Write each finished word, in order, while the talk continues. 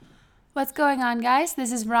What's going on, guys?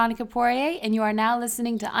 This is Veronica Poirier, and you are now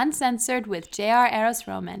listening to Uncensored with J.R. Eros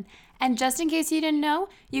Roman. And just in case you didn't know,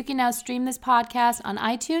 you can now stream this podcast on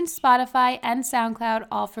iTunes, Spotify, and SoundCloud,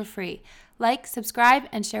 all for free. Like, subscribe,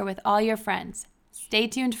 and share with all your friends. Stay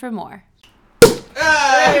tuned for more.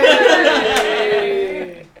 Hey!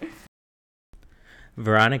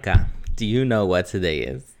 Veronica, do you know what today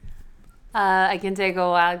is? I can take a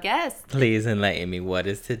wild guess. Please enlighten me. What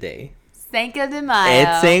is today? Cinco de Mayo.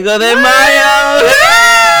 It's Cinco de Mayo.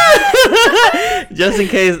 Just in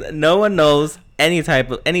case no one knows any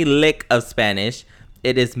lick of Spanish,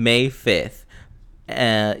 it is May 5th.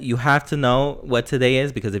 You have to know what today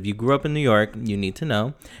is because if you grew up in New York, you need to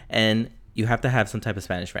know, and you have to have some type of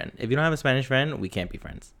Spanish friend. If you don't have a Spanish friend, we can't be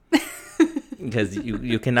friends. Because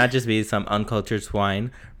you cannot just be some uncultured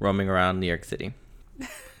swine roaming around New York City.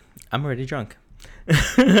 I'm already drunk.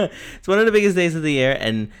 It's one of the biggest days of the year,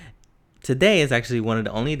 and today is actually one of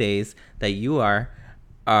the only days that you are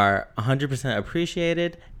 100%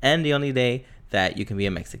 appreciated, and the only day that you can be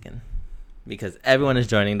a Mexican. Because everyone is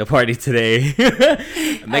joining the party today.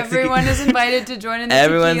 Everyone is invited to join in the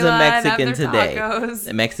Everyone's tequila a Mexican and have their today.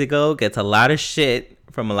 tacos. Mexico gets a lot of shit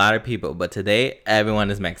from a lot of people, but today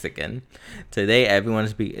everyone is Mexican. Today everyone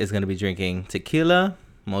is going to be drinking tequila,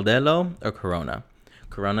 Modelo, or Corona.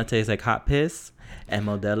 Corona tastes like hot piss, and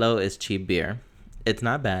Modelo is cheap beer. It's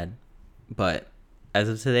not bad, but as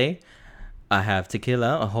of today, I have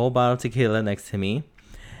tequila, a whole bottle of tequila next to me.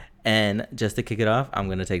 And just to kick it off, I'm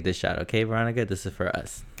going to take this shot. Okay, Veronica? This is for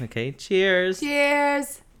us. Okay, cheers.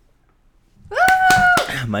 Cheers. Woo!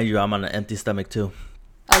 Mind you, I'm on an empty stomach too.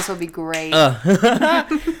 This will be great. Woo.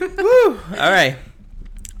 All right.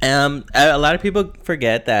 A lot of people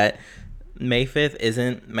forget that May 5th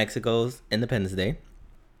isn't Mexico's Independence Day.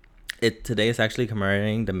 Today is actually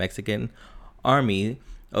commemorating the Mexican army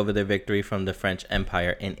over their victory from the French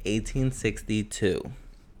Empire in 1862.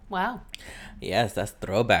 Wow. Yes, that's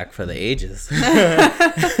throwback for the ages.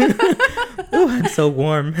 Ooh, I'm so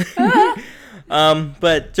warm.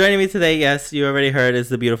 But joining me today, yes, you already heard, is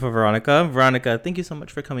the beautiful Veronica. Veronica, thank you so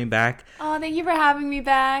much for coming back. Oh, thank you for having me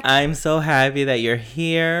back. I'm so happy that you're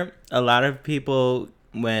here. A lot of people,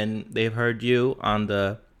 when they've heard you on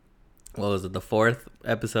the, what was it, the 4th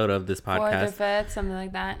episode of this podcast? 4th or 5th, something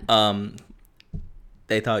like that.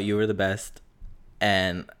 They thought you were the best,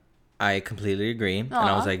 and I completely agree. Aww. And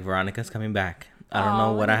I was like, Veronica's coming back. I don't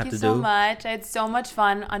know what I have to do. Thank you so much. I had so much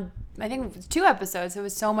fun on, I think it was 2 episodes. It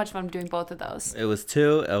was so much fun doing both of those. It was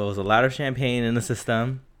 2. It was a lot of champagne in the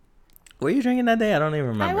system. Were you drinking that day? I don't even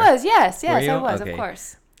remember. I was, yes, I was, okay. Of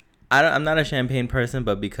course. I'm not a champagne person,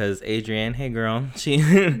 but because Adrienne, hey girl, she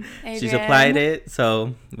supplied it,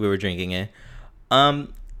 so we were drinking it.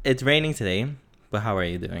 It's raining today, but how are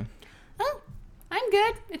you doing? Oh, I'm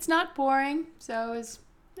good. It's not boring, so it's,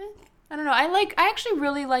 I don't know. I actually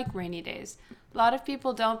really like rainy days. A lot of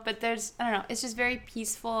people don't, but I don't know. It's just very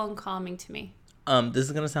peaceful and calming to me. This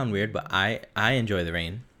is gonna sound weird, but I enjoy the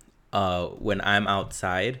rain. When I'm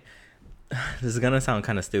outside, this is gonna sound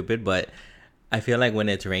kind of stupid, but I feel like when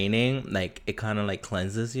it's raining, like it kind of like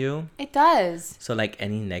cleanses you. It does. So like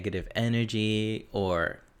any negative energy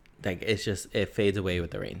or like it fades away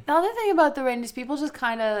with the rain. The other thing about the rain is people just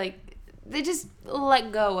kind of like, they just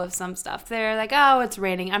let go of some stuff. They're like, oh, it's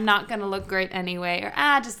raining. I'm not going to look great anyway. Or,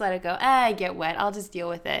 just let it go. I get wet. I'll just deal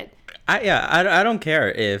with it. I don't care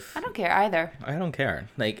if... I don't care either. I don't care.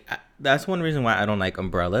 Like, that's one reason why I don't like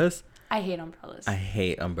umbrellas. I hate umbrellas. I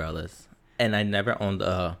hate umbrellas. And I never owned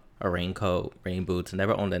a raincoat, rain boots. I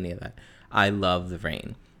never owned any of that. I love the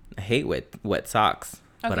rain. I hate wet socks.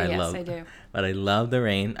 Okay, but I do. But I love the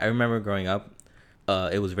rain. I remember growing up,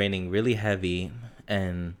 it was raining really heavy,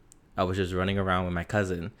 and I was just running around with my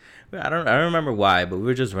cousin. I don't remember why, but we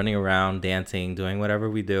were just running around, dancing, doing whatever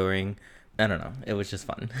we doing. I don't know. It was just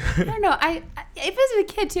fun. I don't know. If as a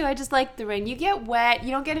kid too, I just like the rain. You get wet,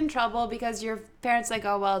 you don't get in trouble because your parents like,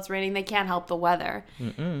 oh well, it's raining. They can't help the weather. I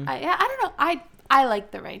don't know. I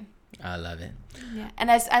like the rain. I love it. Yeah, and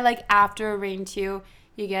I like after a rain too.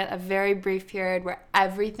 You get a very brief period where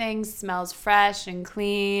everything smells fresh and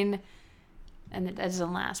clean. And it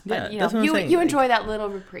doesn't last, but yeah, you enjoy that little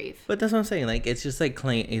reprieve. But that's what I'm saying. Like it's just like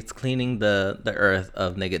it's cleaning the earth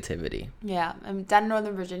of negativity. Yeah, I'm down in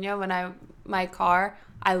Northern Virginia. When my car,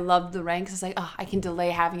 I loved the rain because it's like, oh, I can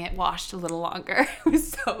delay having it washed a little longer. It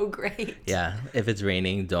was so great. Yeah, if it's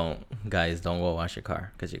raining, don't go wash your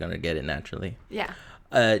car because you're gonna get it naturally. Yeah.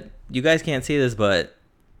 You guys can't see this, but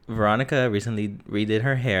Veronica recently redid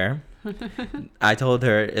her hair. I told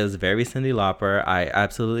her it was very Cyndi Lauper. I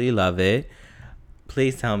absolutely love it.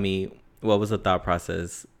 Please tell me what was the thought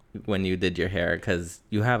process when you did your hair, because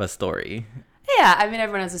you have a story. Yeah, I mean,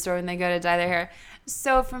 everyone has a story when they go to dye their hair.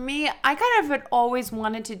 So for me, I kind of had always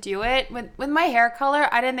wanted to do it. With my hair color,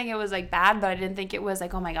 I didn't think it was like bad, but I didn't think it was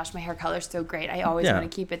like, oh my gosh, my hair color is so great. I always want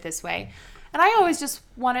to keep it this way. And I always just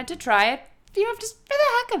wanted to try it, just for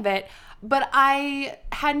the heck of it. But I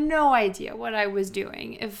had no idea what I was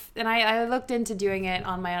doing. And I looked into doing it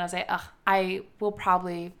on my own. I was like, I will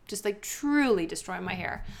probably just like truly destroy my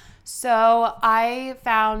hair. So I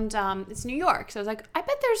found, it's New York. So I was like, I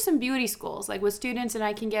bet there's some beauty schools like with students and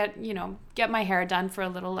I can get my hair done for a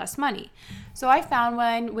little less money. So I found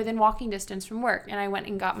one within walking distance from work and I went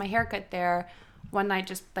and got my haircut there one night,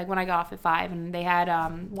 just like when I got off at 5 and they had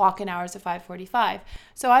walk-in hours at 5:45.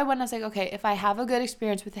 So I went and I was like, okay, if I have a good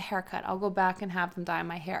experience with the haircut, I'll go back and have them dye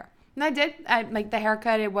my hair. And I did. I like the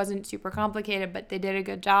haircut. It wasn't super complicated, but they did a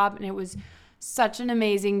good job and it was such an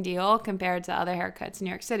amazing deal compared to other haircuts in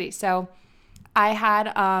New York City. So I had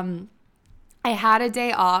a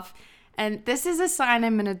day off, and this is a sign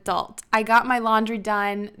I'm an adult. I got my laundry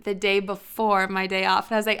done the day before my day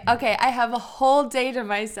off, and I was like, okay, I have a whole day to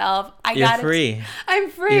myself. You're free.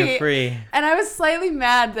 I'm free. You're free. And I was slightly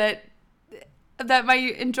mad that my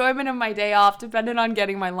enjoyment of my day off depended on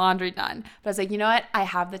getting my laundry done. But I was like, you know what? I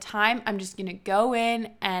have the time. I'm just going to go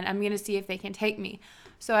in, and I'm going to see if they can take me.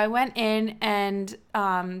 So I went in and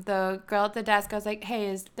the girl at the desk, I was like, hey,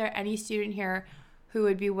 is there any student here who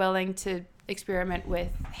would be willing to experiment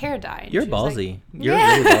with hair dye? And you're ballsy. Like, you're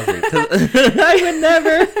really ballsy. I would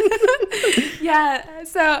never. Yeah.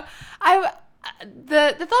 So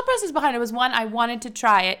the thought process behind it was, one, I wanted to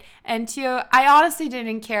try it. And two, I honestly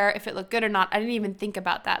didn't care if it looked good or not. I didn't even think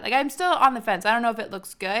about that. Like, I'm still on the fence. I don't know if it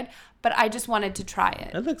looks good, but I just wanted to try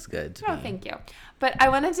it. It looks good to me. Thank you. But I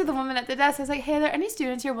went into the woman at the desk. I was like, hey, are there any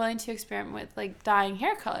students here willing to experiment with, like, dyeing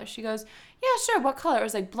hair color? She goes, yeah, sure. What color? It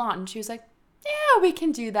was, like, blonde. And she was like, yeah, we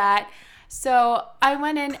can do that. So I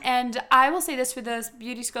went in, and I will say this for this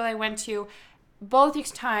beauty school I went to,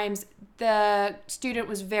 both times the student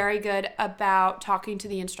was very good about talking to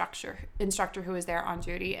the instructor who was there on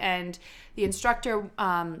duty. And the instructor,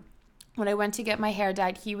 when I went to get my hair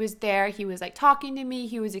dyed, he was there. He was like talking to me.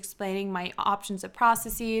 He was explaining my options of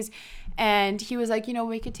processes. And he was like,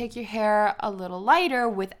 we could take your hair a little lighter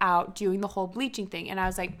without doing the whole bleaching thing. And I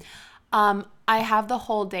was like, I have the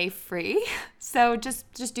whole day free. So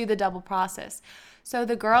just do the double process. So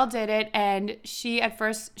the girl did it, and at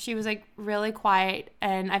first she was like really quiet,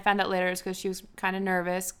 and I found out later it's because she was kind of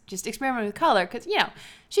nervous, just experimenting with color, because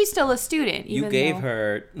she's still a student. You gave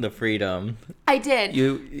her the freedom. I did.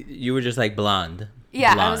 You were just like blonde.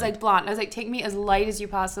 Yeah, blonde. I was like blonde. I was like, take me as light as you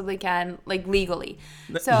possibly can, like legally.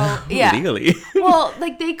 So yeah, legally. Well,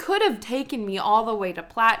 like they could have taken me all the way to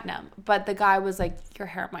platinum, but the guy was like, your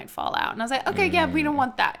hair might fall out, and I was like, okay, yeah, we don't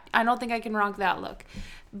want that. I don't think I can rock that look.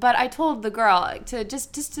 But I told the girl to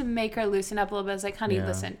just to make her loosen up a little bit. I was like, honey,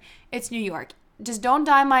 listen, it's New York. Just don't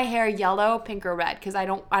dye my hair yellow, pink, or red, because I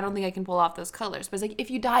don't think I can pull off those colors. But it's like, if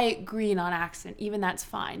you dye it green on accident, even that's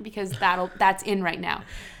fine, because that's in right now.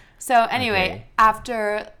 So anyway,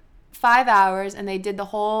 After 5 hours, and they did the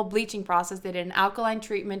whole bleaching process. They did an alkaline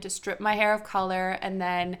treatment to strip my hair of color, and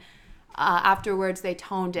then afterwards they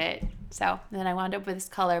toned it. So then I wound up with this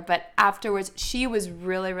color. But afterwards, she was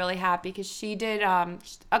really, really happy because she did, a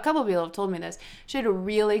couple of people have told me this, she did a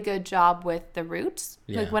really good job with the roots.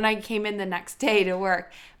 Yeah. Like when I came in the next day to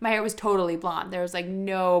work, my hair was totally blonde. There was like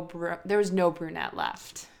no brunette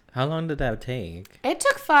left. How long did that take? It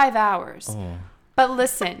took 5 hours. Oh. But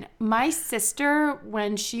listen, my sister,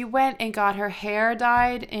 when she went and got her hair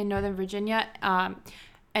dyed in Northern Virginia,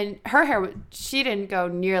 and her hair, she didn't go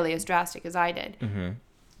nearly as drastic as I did. Mm-hmm.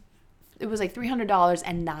 It was like $300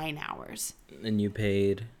 and 9 hours. And you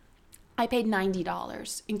paid? I paid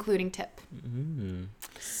 $90, including tip. Mm-hmm.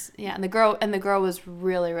 Yeah, and the girl was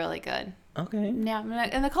really, really good. Okay. Yeah,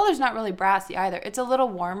 and the color's not really brassy either. It's a little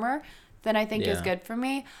warmer than I think is good for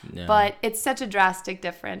me, but it's such a drastic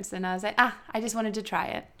difference. And I was like, I just wanted to try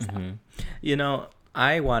it. So. Mm-hmm.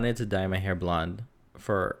 I wanted to dye my hair blonde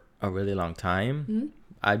for a really long time.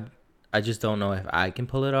 Mm-hmm. I just don't know if I can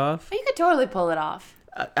pull it off. You could totally pull it off.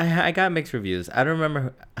 I got mixed reviews. I don't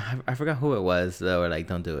remember. I forgot who it was that were like,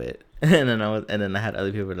 "Don't do it," and then I had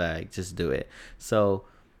other people like, "Just do it." So,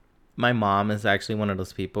 my mom is actually one of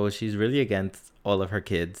those people. She's really against all of her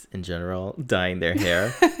kids in general dyeing their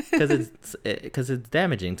hair because it's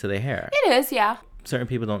damaging to their hair. It is, yeah. Certain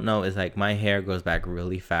people don't know is like my hair goes back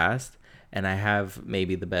really fast, and I have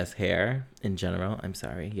maybe the best hair in general. I'm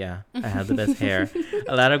sorry, yeah, I have the best hair.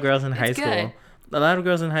 A lot of girls in high school. Good. A lot of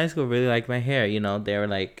girls in high school really like my hair. They were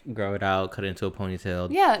like, grow it out, cut it into a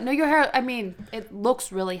ponytail. Yeah, no, your hair, I mean, it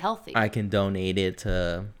looks really healthy. I can donate it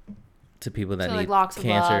to to people that so, need like, locks of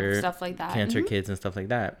cancer, love, stuff like that. cancer kids and stuff like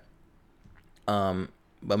that.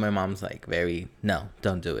 But my mom's like no,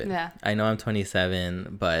 don't do it. Yeah. I know I'm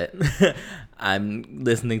 27, but I'm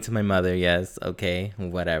listening to my mother. Yes, okay,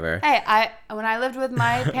 whatever. Hey, when I lived with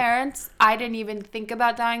my parents, I didn't even think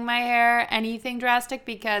about dyeing my hair anything drastic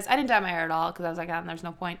because I didn't dye my hair at all because I was like, there's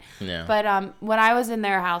no point. Yeah. But when I was in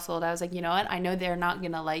their household, I was like, you know what? I know they're not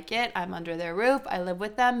gonna like it. I'm under their roof. I live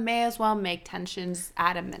with them. May as well make tensions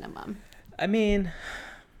at a minimum. I mean,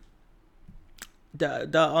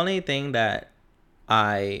 the only thing that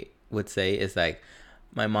I would say is like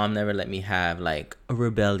my mom never let me have like a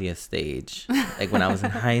rebellious stage like when I was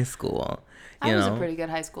in high school. I was a pretty good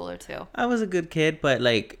high schooler too. I was a good kid, but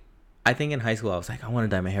like I think in high school I was like I want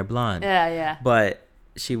to dye my hair blonde. Yeah. But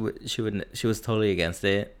she was totally against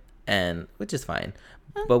it, and which is fine.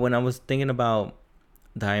 But when I was thinking about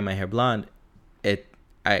dyeing my hair blonde,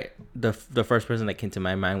 the first person that came to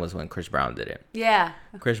my mind was when Chris Brown did it. Yeah.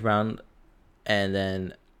 Chris Brown, and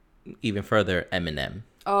then even further Eminem.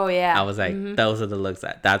 Oh yeah. I was like, those are the looks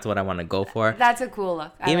that's what I want to go for. That's a cool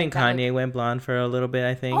look. Even like Kanye went blonde for a little bit,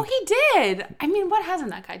 I think. Oh, he did. I mean, what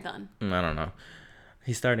hasn't that guy done? I don't know.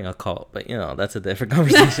 He's starting a cult, but that's a different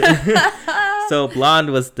conversation. So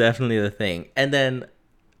blonde was definitely the thing. And then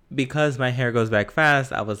because my hair goes back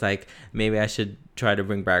fast, I was like, maybe I should try to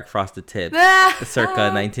bring back frosted tips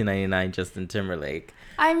circa 1999 Justin Timberlake.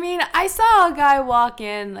 I mean, I saw a guy walk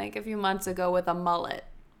in like a few months ago with a mullet.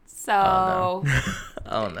 So,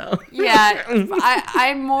 oh no. Yeah,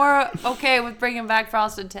 I'm more okay with bringing back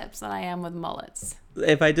frosted tips than I am with mullets.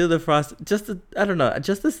 If I do the frost, just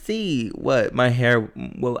to see what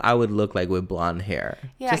I would look like with blonde hair.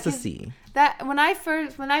 Yeah, just to see. That when I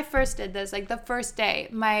first did this, like the first day,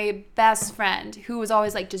 my best friend, who was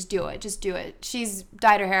always like, just do it. She's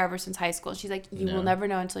dyed her hair ever since high school. She's like, you will never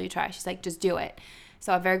know until you try. She's like, just do it.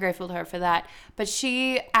 So I'm very grateful to her for that. But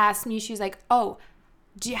she asked me, she's like, oh,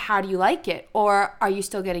 how do you like it? Or are you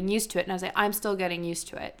still getting used to it? And I was like, I'm still getting used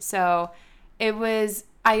to it. So it was,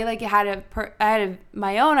 I had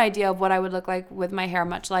my own idea of what I would look like with my hair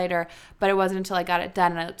much lighter, but it wasn't until I got it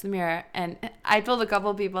done and I looked in the mirror. And I told a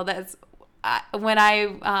couple of people that's when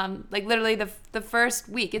I, like literally the first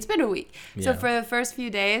week, it's been a week. Yeah. So for the first few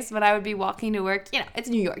days when I would be walking to work, it's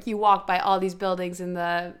New York. You walk by all these buildings and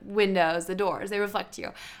the windows, the doors, they reflect you.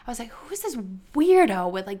 I was like, who is this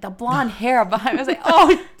weirdo with like the blonde hair behind me? I was like,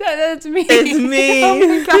 oh, that's me. It's me. Oh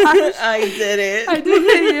my gosh. I did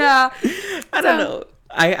it, yeah. I don't know.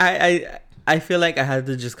 I feel like I had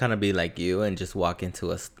to just kind of be like you and just walk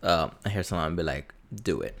into a hair salon and be like,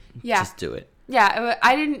 do it. Yeah. Just do it. Yeah.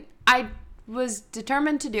 I was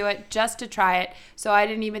determined to do it just to try it. So I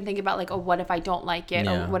didn't even think about like, oh, what if I don't like it?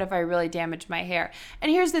 Yeah. Or what if I really damage my hair?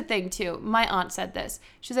 And here's the thing too. My aunt said this.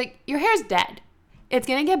 She's like, your hair's dead. It's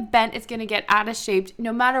going to get bent. It's going to get out of shape.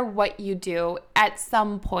 No matter what you do, at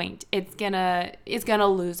some point, it's going to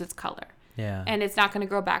lose its color. Yeah. And it's not going to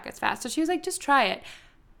grow back as fast. So she was like, just try it.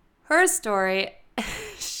 Her story,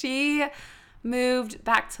 she moved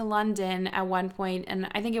back to London at one point, and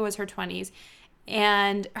I think it was her 20s.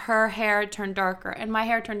 And her hair turned darker, and my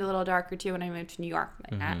hair turned a little darker too when I moved to New York.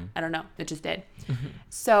 Like, I don't know, it just did.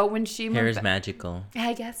 So when she moved, hair is magical.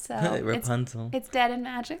 I guess so. Rapunzel. It's dead and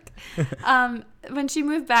magic. When she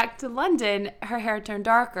moved back to London, her hair turned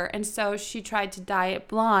darker, and so she tried to dye it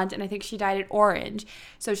blonde, and I think she dyed it orange.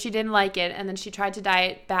 So she didn't like it, and then she tried to dye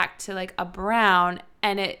it back to like a brown,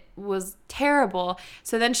 and it was terrible.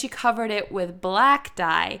 So then she covered it with black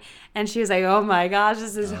dye, and she was like, oh my gosh,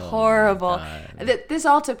 this is horrible. This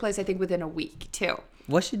all took place, I think, within a week too.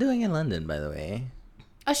 What's she doing in London, by the way?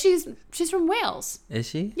 She's from Wales. Is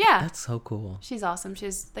she? Yeah. That's so cool. She's awesome. She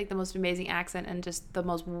has like the most amazing accent and just the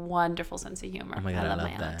most wonderful sense of humor. Oh my God, I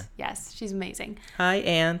love my that. aunt. Yes, she's amazing. Hi,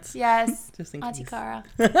 Aunt. Yes. Just in Auntie case. Cara.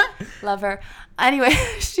 Anyway, Anyway,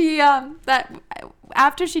 she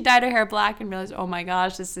after she dyed her hair black and realized, oh my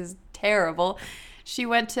gosh, this is terrible. She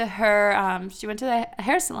went to the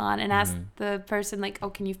hair salon and asked the person like, oh,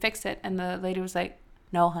 can you fix it? And the lady was like,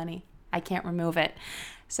 no, honey, I can't remove it.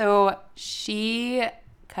 So she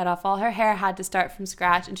cut off all her hair, had to start from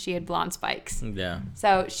scratch, and she had blonde spikes. Yeah.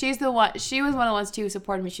 So she was one of the ones too who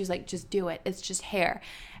supported me. She was like, just do it. It's just hair.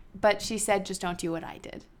 But she said, just don't do what I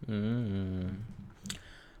did.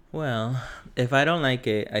 Well, if I don't like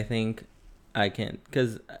it, I think I can,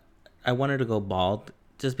 because I wanted to go bald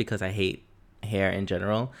just because I hate hair in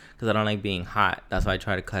general, because I don't like being hot. That's why I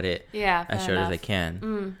try to cut it as short as I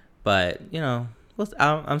can. But,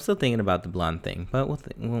 I'm still thinking about the blonde thing, but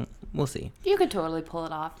we'll see. You could totally pull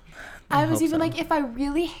it off. I was even like, if I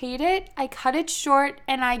really hate it, I cut it short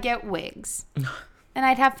and I get wigs. And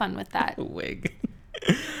I'd have fun with that. A wig.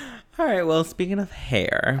 All right. Well, speaking of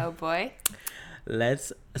hair. Oh, boy.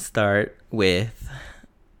 Let's start with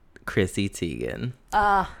Chrissy Teigan.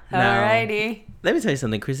 Alrighty. Let me tell you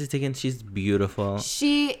something. Chrissy Teigan, she's beautiful.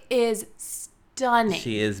 She is stunning.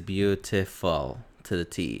 She is beautiful to the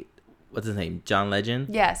T. What's his name? John Legend?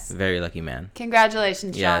 Yes. Very lucky man.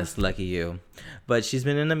 Congratulations, John. Yes, lucky you. But she's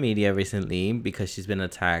been in the media recently because she's been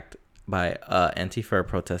attacked by an anti-fur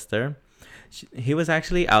protester. He was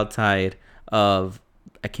actually outside of,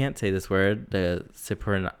 I can't say this word, the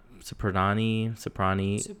Soprani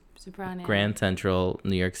Grand Central, in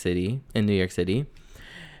New York City.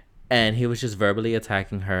 And he was just verbally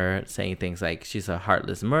attacking her, saying things like, she's a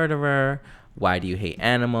heartless murderer. Why do you hate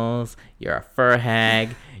animals? You're a fur hag.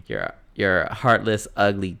 You're a heartless,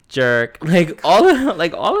 ugly jerk. All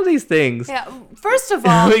of these things. Yeah. First of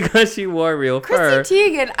all, because she wore real fur. Chrissy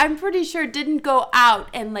Teigan, I'm pretty sure, didn't go out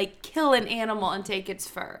and kill an animal and take its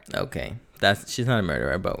fur. Okay. She's not a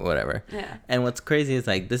murderer, but whatever. Yeah. And what's crazy is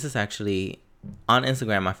this is actually on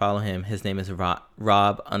Instagram. I follow him. His name is Rob_Banks.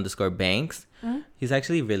 Mm-hmm. He's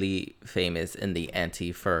actually really famous in the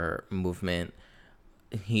anti-fur movement.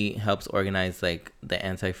 He helps organize the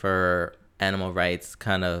anti-fur animal rights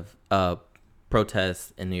kind of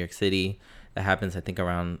protests in New York City that happens, I think,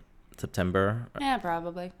 around September. Yeah,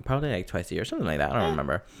 probably twice a year, something like that. I don't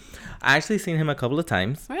remember. I actually seen him a couple of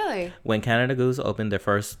times. Really? When Canada Goose opened their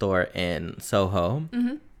first store in Soho,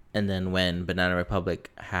 mm-hmm. and then when Banana Republic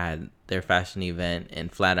had their fashion event in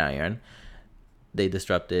Flatiron, they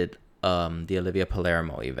disrupted the Olivia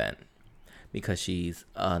Palermo event because she's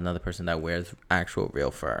another person that wears actual real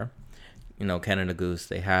fur. Canada Goose,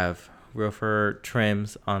 they have real fur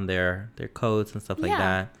trims on their coats and stuff like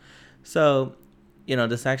that. So,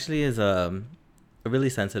 this actually is a really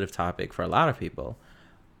sensitive topic for a lot of people.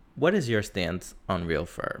 What is your stance on real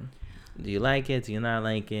fur? Do you like it? Do you not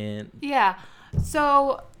like it? Yeah.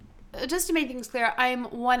 So, just to make things clear, I'm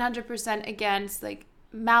 100% against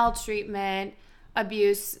maltreatment,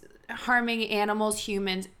 abuse, harming animals,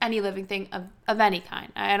 humans, any living thing of any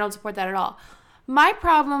kind. I don't support that at all. My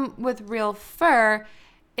problem with real fur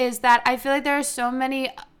is that I feel like there are so many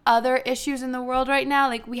other issues in the world right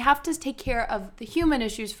now. We have to take care of the human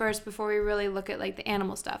issues first before we really look at the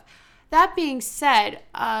animal stuff. That being said,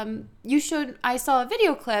 I saw a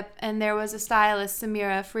video clip and there was a stylist,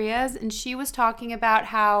 Samira Frias, and she was talking about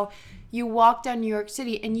how you walk down New York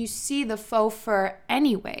City and you see the faux fur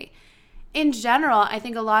anyway. In general, I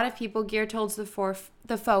think a lot of people gear towards the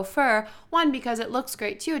faux fur, one, because it looks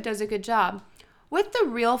great, two, it does a good job. With the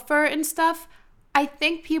real fur and stuff, I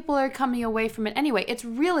think people are coming away from it anyway. It's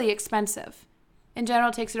really expensive. In general,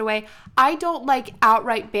 it takes it away. I don't like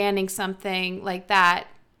outright banning something like that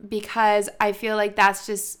because I feel like that's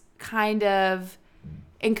just kind of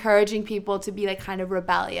encouraging people to be kind of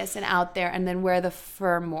rebellious and out there and then wear the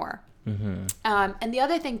fur more. Mm-hmm. And the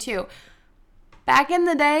other thing too, back in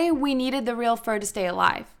the day, we needed the real fur to stay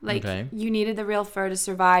alive. You needed the real fur to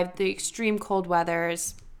survive the extreme cold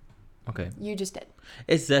weathers. Okay. You just did.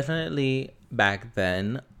 It's definitely back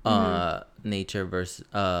then, nature versus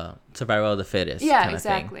survival of the fittest. Yeah,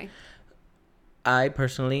 exactly. I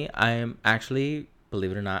am actually,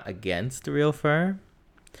 believe it or not, against the real fur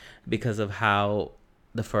because of how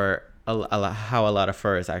the fur, how a lot of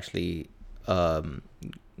fur is actually,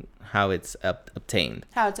 how it's obtained.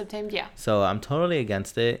 How it's obtained, yeah. So I'm totally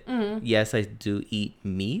against it. Mm-hmm. Yes, I do eat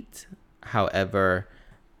meat. However,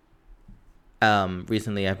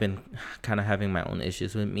 recently I've been kind of having my own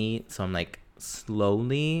issues with meat, so I'm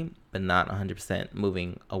slowly but not 100%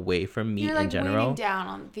 moving away from meat in general. You're down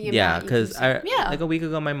on the amount because a week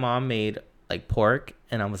ago my mom made pork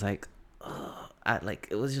and I was it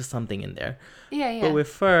was just something in there. Yeah. But with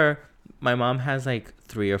fur, my mom has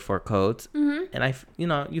 3 or 4 coats, mm-hmm. and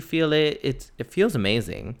you feel it. It feels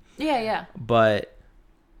amazing. Yeah. But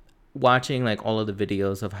watching all of the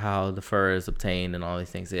videos of how the fur is obtained and all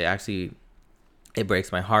these things, it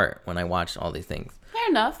breaks my heart when I watch all these things. Fair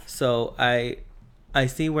enough. So I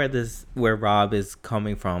see where Rob is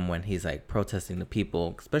coming from when he's protesting the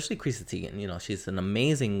people, especially Chrissy Teigan. She's an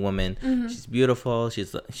amazing woman. Mm-hmm. She's beautiful. She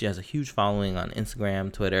has a huge following on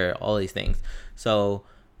Instagram, Twitter, all these things. So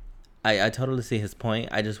I totally see his point.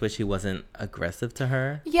 I just wish he wasn't aggressive to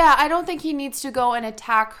her. Yeah, I don't think he needs to go and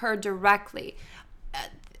attack her directly.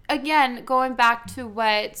 Again, going back to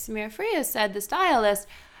what Samir Frias said, the stylist,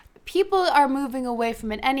 people are moving away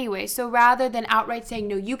from it anyway. So rather than outright saying,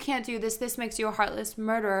 no, you can't do this makes you a heartless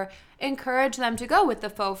murderer, encourage them to go with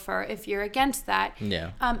the faux fur if you're against that.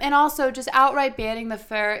 Yeah. And also just outright banning the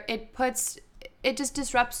fur, it just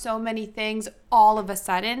disrupts so many things all of a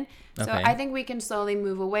sudden. So Okay. I think we can slowly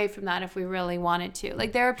move away from that if we really wanted to.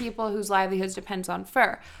 There are people whose livelihoods depends on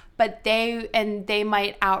fur. but they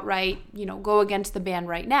might outright, go against the ban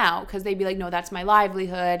right now because they'd be like, no, that's my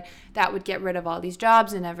livelihood. That would get rid of all these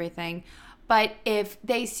jobs and everything. But if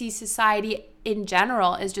they see society in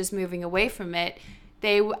general is just moving away from it,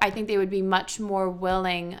 I think they would be much more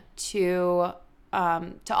willing to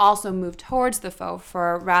also move towards the faux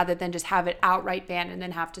fur rather than just have it outright banned and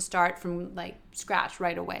then have to start from like scratch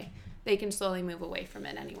right away. They can slowly move away from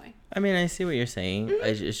it anyway. I mean, I see what you're saying.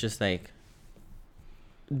 Mm-hmm. It's just like,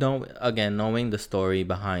 knowing the story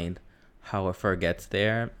behind how a fur gets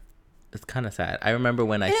there, it's kind of sad. I remember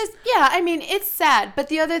when it's sad. But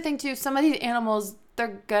the other thing too, some of these animals,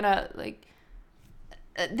 the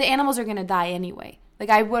animals are gonna die anyway. Like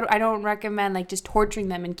I don't recommend like just torturing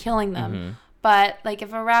them and killing them. Mm-hmm. But like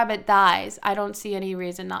if a rabbit dies, I don't see any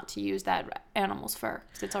reason not to use that animal's fur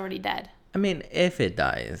because it's already dead. I mean, if it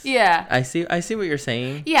dies. Yeah. I see what you're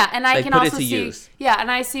saying. Yeah, and I can also see use. Yeah, and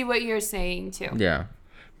I see what you're saying too. Yeah.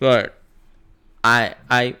 But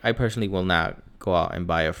I personally will not go out and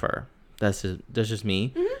buy a fur. That's just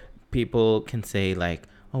me. Mm-hmm. People can say like,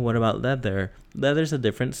 "Oh, what about leather?" Leather's a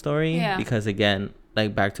different story because again,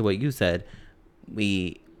 like back to what you said,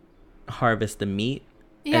 we harvest the meat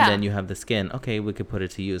and then you have the skin. Okay, we could put it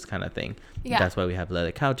to use kind of thing. Yeah. That's why we have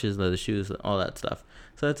leather couches, leather shoes, all that stuff.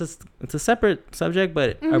 So it's a separate subject,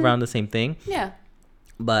 but around the same thing. Yeah.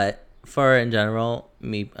 But fur in general,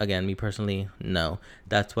 me personally, no.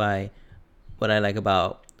 That's why what I like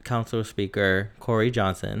about Council Speaker Corey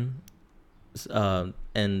Johnson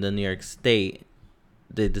in the New York State,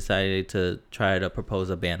 they decided to try to propose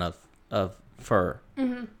a ban of fur.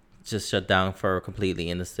 Mm-hmm. Just shut down fur completely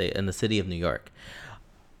in the city of New York.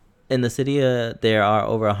 In the city, there are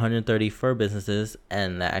over 130 fur businesses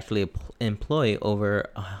and actually employ over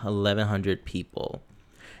 1,100 people.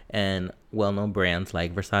 And well-known brands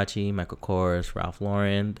like Versace, Michael Kors, Ralph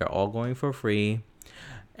Lauren, they're all going for free.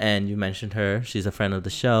 And you mentioned her. She's a friend of the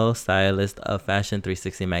show, stylist of Fashion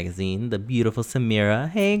 360 magazine, the beautiful Samira.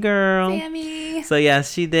 Hey, girl. Sammy. So,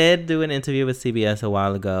 yes, she did do an interview with CBS a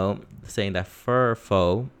while ago saying that faux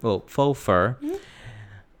fur mm-hmm.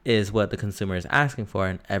 is what the consumer is asking for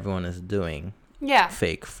and everyone is doing. Yeah.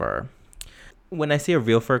 Fake fur. When I see a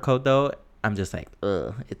real fur coat, though, I'm just like,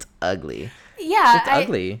 ugh, it's ugly. Yeah. It's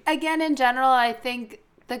ugly. Again, in general, I think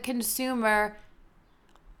the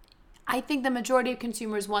majority of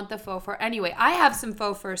consumers want the faux fur anyway. I have some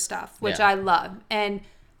faux fur stuff, which I love. And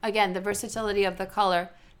again, the versatility of the color,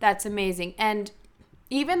 that's amazing. And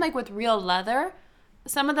even like with real leather,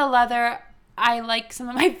 some of the leather, I like some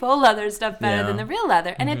of my faux leather stuff better than the real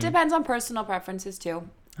leather. And it depends on personal preferences too.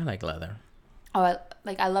 I like leather. Oh,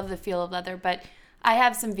 I love the feel of leather, but I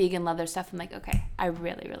have some vegan leather stuff. I'm like, okay, I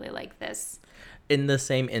really, really like this. In the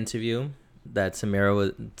same interview that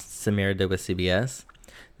Samira did with CBS,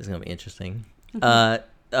 this is going to be interesting. Mm-hmm.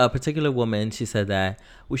 A particular woman, she said that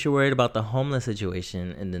we should worry about the homeless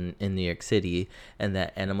situation in New York City and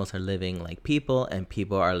that animals are living like people and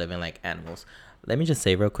people are living like animals. Let me just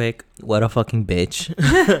say real quick, what a fucking bitch.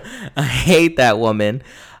 I hate that woman.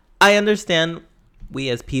 I understand we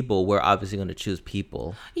as people, we're obviously going to choose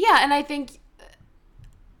people. Yeah, and I think,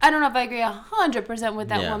 I don't know if I agree 100% with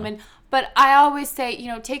that woman, but I always say,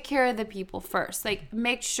 take care of the people first. Like,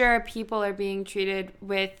 make sure people are being treated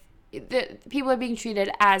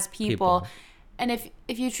as people. And if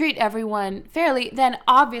you treat everyone fairly, then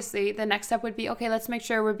obviously the next step would be, okay, let's make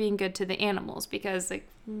sure we're being good to the animals because like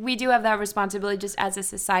we do have that responsibility just as a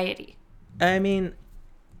society. I mean,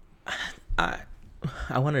 I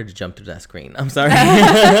wanted to jump through that screen. I'm sorry.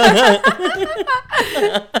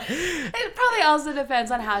 It probably also depends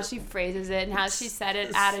on how she phrases it and how she said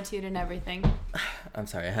it, attitude and everything. I'm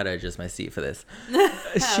sorry, I had to adjust my seat for this.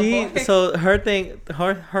 So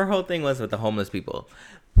her whole thing was with the homeless people.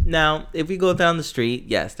 Now, if we go down the street,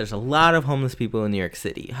 yes, there's a lot of homeless people in New York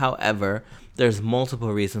City. However, there's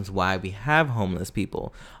multiple reasons why we have homeless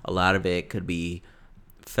people. A lot of it could be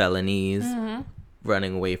felonies,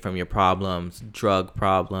 running away from your problems, drug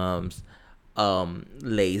problems,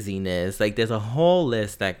 laziness. Like, there's a whole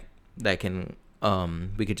list that can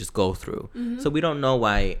we could just go through. So we don't know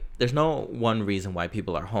why. There's no one reason why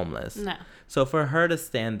people are homeless. No. So for her to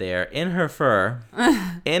stand there in her fur,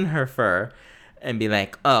 and be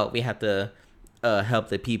like, oh, we have to help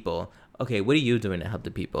the people. Okay, what are you doing to help the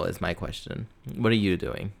people is my question. What are you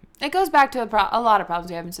doing? It goes back to a lot of problems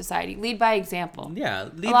we have in society. Lead by example. Yeah.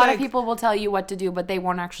 A lot of people will tell you what to do, but they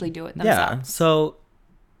won't actually do it themselves. Yeah, so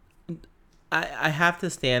I have to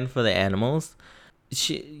stand for the animals.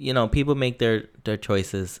 People make their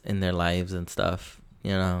choices in their lives and stuff,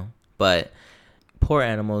 But poor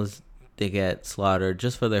animals, they get slaughtered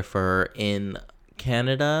just for their fur in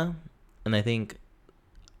Canada. And I think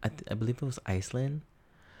I believe it was Iceland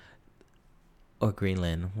or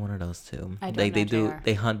Greenland, one of those two. I don't they know,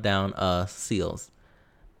 they hunt down seals,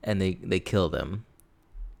 and they kill them,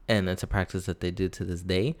 and it's a practice that they do to this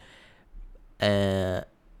day.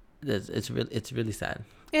 It's really sad.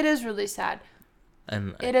 It is really sad.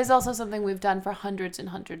 And it is also something we've done for hundreds and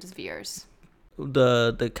hundreds of years.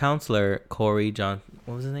 The counselor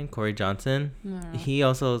what was his name? Corey Johnson. He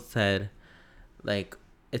also said, like,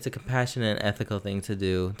 it's a compassionate and ethical thing to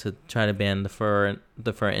do to try to ban the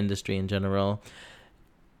fur industry in general.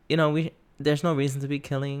 You know, there's no reason to be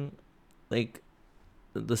killing, like,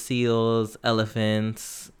 the seals,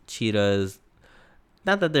 elephants, cheetahs.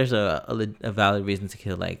 Not that there's a valid reason to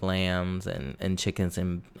kill, like, lambs and chickens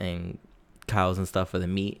and cows and stuff for the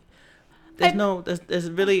meat. There's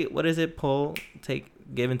really, what is it,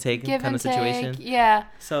 give and take kind of situation. Yeah.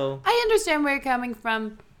 So I understand where you're coming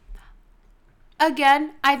from.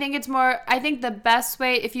 Again, I think the best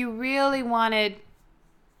way, if you really wanted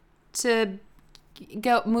to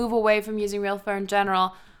move away from using real fur in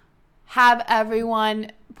general, have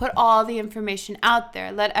everyone put all the information out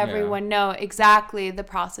there. Let everyone know exactly the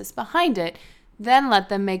process behind it. Then let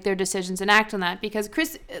them make their decisions and act on that. Because,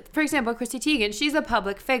 for example, Chrissy Teigan, she's a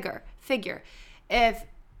public figure. If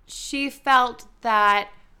she felt that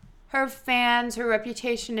her fans, her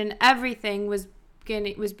reputation, and everything was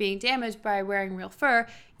being damaged by wearing real fur,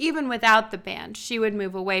 even without the ban, she would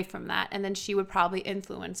move away from that, and then she would probably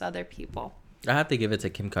influence other people. I have to give it to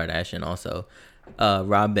Kim Kardashian also.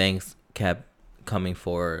 Rob Banks kept coming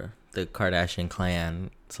for the Kardashian clan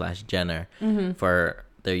 / Jenner for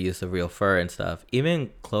their use of real fur and stuff.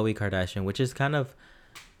 Even Khloe Kardashian, which is kind of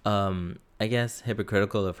I guess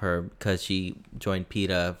hypocritical of her, because she joined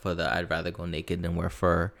PETA for the "I'd rather go naked than wear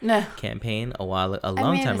fur" campaign a long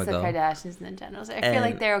time ago. The Kardashians in general. So I feel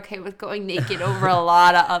like they're okay with going naked over a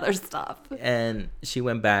lot of other stuff. And she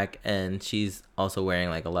went back, and she's also wearing,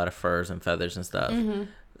 like, a lot of furs and feathers and stuff.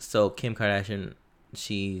 So Kim Kardashian,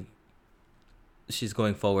 she's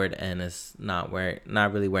going forward and is not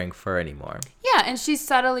really wearing fur anymore. Yeah, and she's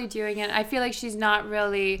subtly doing it. I feel like she's not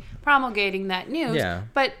really promulgating that news. Yeah.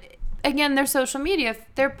 But again, they're social media.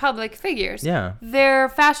 They're public figures. Yeah. Their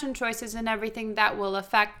fashion choices and everything that will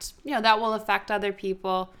affect other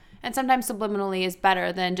people. And sometimes subliminally is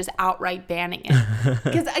better than just outright banning it.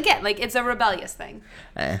 Because again, like, it's a rebellious thing.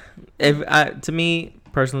 To me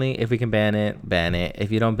personally, if we can ban it.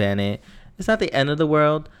 If you don't ban it, it's not the end of the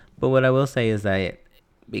world. But what I will say is that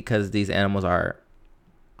because these animals are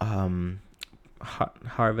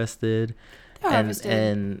harvested,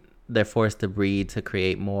 and they're forced to breed to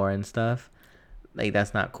create more and stuff, like,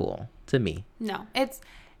 that's not cool to me. No, it's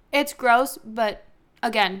gross, but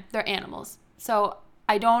again, they're animals. So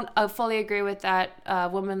I don't fully agree with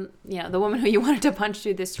that woman, the woman who you wanted to punch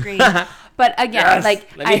through the screen. But again, yes,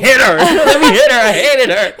 like, let me hit her. I hated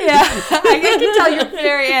her. Yeah, I can tell you're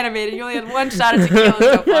very animated. You only had one shot at tequila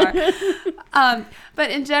so far. But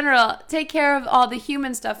in general, take care of all the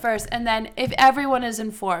human stuff first. And then if everyone is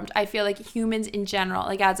informed, I feel like humans in general,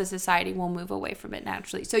 like, as a society, will move away from it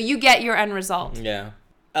naturally. So you get your end result. Yeah.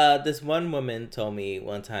 This one woman told me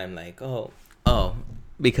one time, like, oh,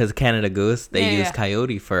 because Canada Goose, they use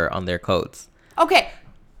coyote fur on their coats. Okay.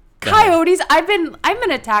 Coyotes, I've been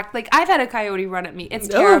attacked. Like, I've had a coyote run at me. It's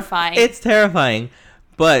terrifying. It's terrifying.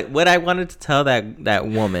 But what I wanted to tell that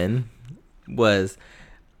woman was,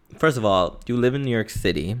 first of all, you live in New York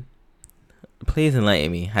City. Please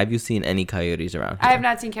enlighten me. Have you seen any coyotes around here? I have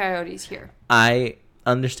not seen coyotes here. I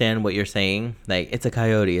understand what you're saying. Like, it's a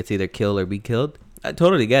coyote. It's either kill or be killed. I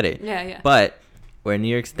totally get it. Yeah. But we're in New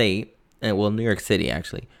York State. New York City,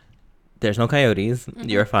 actually. There's no coyotes.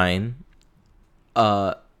 You're fine.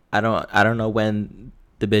 I don't know when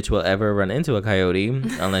the bitch will ever run into a coyote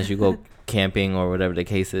unless you go camping or whatever the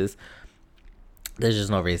case is. There's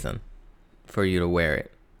just no reason for you to wear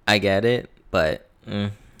it. I get it, but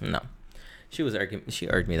no. She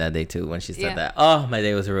irked me that day too when she said that. Oh, my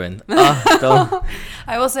day was ruined.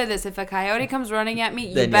 I will say this: if a coyote comes running at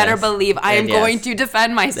me, you better believe I am going to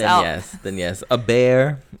defend myself. Then yes. A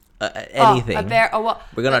bear. Anything. A bear.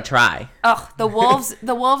 We're gonna try. The wolves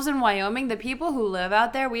in Wyoming. The people who live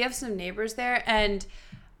out there. We have some neighbors there, and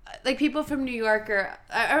like people from New York.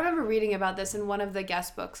 I remember reading about this in one of the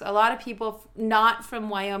guest books. A lot of people not from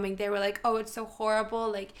Wyoming, they were like, "Oh, it's so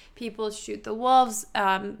horrible. Like, people shoot the wolves.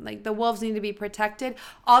 Like, the wolves need to be protected."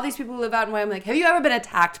 All these people who live out in Wyoming, like, have you ever been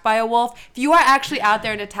attacked by a wolf? If you are actually out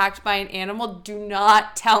there and attacked by an animal, do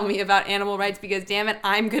not tell me about animal rights, because damn it,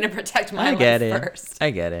 I'm gonna protect my life first.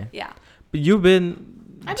 I get it. Yeah. But you've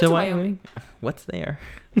been I've been to Wyoming. What's there?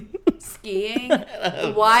 Skiing,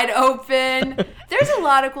 wide open. There's a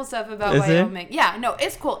lot of cool stuff about Wyoming. Yeah, no,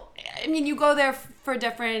 it's cool. I mean, you go there for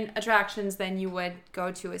different attractions than you would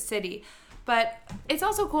go to a city. But it's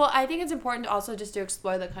also cool. I think it's important also just to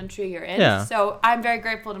explore the country you're in. Yeah. So I'm very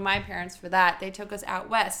grateful to my parents for that. They took us out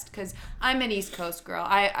west because I'm an East Coast girl.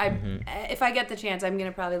 If I get the chance, I'm going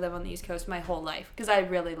to probably live on the East Coast my whole life because I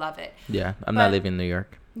really love it. Yeah, I'm not living in New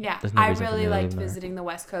York. Yeah, I really liked visiting the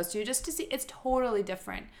West Coast too, just to see. It's totally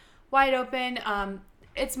different. Wide open.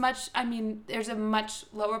 There's a much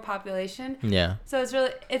lower population. Yeah. So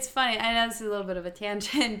it's funny. I know this is a little bit of a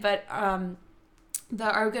tangent, but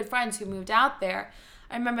our good friends who moved out there,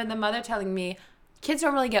 I remember the mother telling me, kids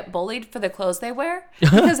don't really get bullied for the clothes they wear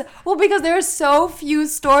because there are so few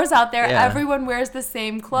stores out there. Yeah. Everyone wears the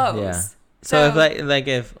same clothes. Yeah. So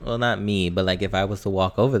if not me, but like if I was to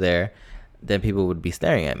walk over there, then people would be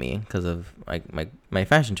staring at me because of like my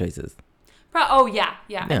fashion choices. Yeah.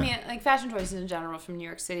 I mean, like fashion choices in general from New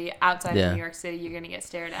York City, outside of New York City, you're gonna get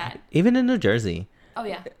stared at. Even in New Jersey. Oh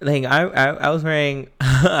yeah. Like I was wearing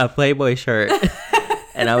a Playboy shirt,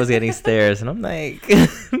 and I was getting stares, and I'm like,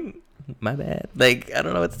 my bad. Like I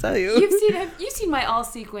don't know what to tell you. You've seen my all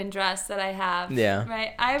sequin dress that I have. Yeah.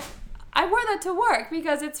 Right. I wore that to work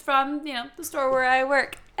because it's from the store where I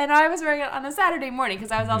work, and I was wearing it on a Saturday morning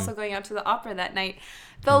because I was also going out to the opera that night.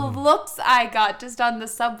 The looks I got just on the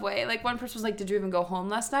subway, like one person was like, "Did you even go home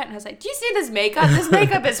last night?" And I was like, "Do you see this makeup? This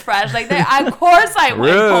makeup is fresh." Like, of course I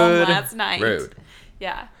went home last night. Rude.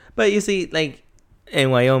 Yeah. But you see, like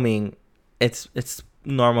in Wyoming, it's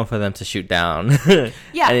normal for them to shoot down anything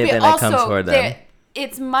that comes for them.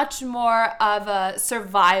 It's much more of a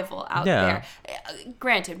survival out there.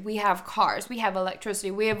 Granted, we have cars, we have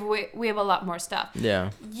electricity, we have a lot more stuff.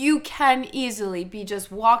 Yeah. You can easily be just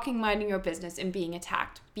walking, minding your business, and being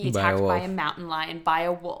attacked. Be attacked by a mountain lion, by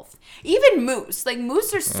a wolf. Even moose. Like,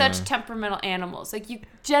 moose are such temperamental animals. Like,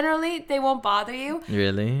 they won't bother you.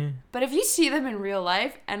 Really? But if you see them in real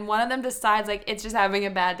life, and one of them decides, like, it's just having a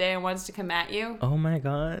bad day and wants to come at you. Oh, my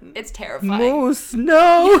God. It's terrifying. Moose,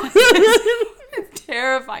 no! It's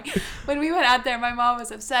terrifying. When we went out there, my mom was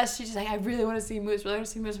obsessed. She's just like, I really want to see moose.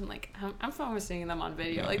 I'm like, I'm fine with seeing them on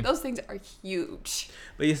video. Like, those things are huge.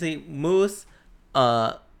 But you see, moose,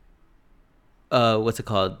 what's it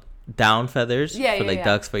called? Down feathers for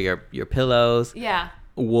ducks for your pillows. Yeah.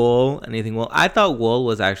 Wool, anything wool. I thought wool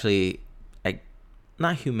was actually like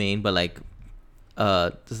not humane, but like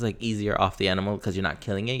just like easier off the animal because you're not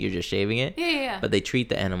killing it, you're just shaving it. Yeah. But they treat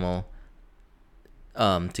the animal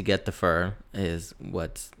to get the fur is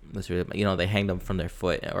what's really, they hang them from their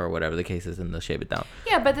foot or whatever the case is, and they'll shave it down.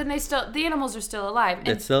 Yeah, but then the animals are still alive.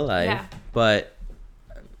 It's still alive, but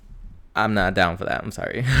I'm not down for that. I'm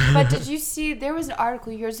sorry. But did you see, there was an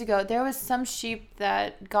article years ago, there was some sheep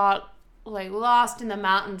that got like lost in the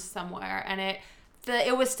mountains somewhere, and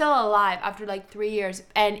it was still alive after like 3 years,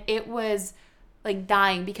 and it was like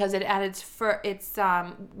dying because it had its fur, its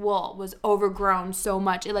wool was overgrown so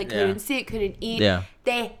much it couldn't see, it couldn't eat. Yeah.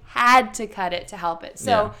 They had to cut it to help it.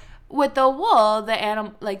 So with the wool, the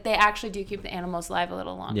animal, like, they actually do keep the animals alive a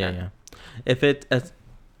little longer. Yeah. If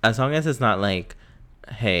as long as it's not like,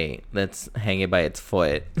 hey, let's hang it by its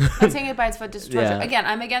foot. Let's hang it by its foot to torture. Again,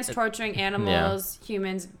 I'm against torturing animals,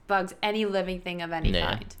 humans, bugs, any living thing of any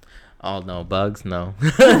kind. Oh, no, bugs, no.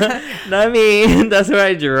 Not me. That's where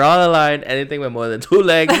I draw the line. Anything with more than 2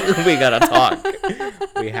 legs, we gotta talk.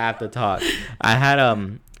 We have to talk. I had,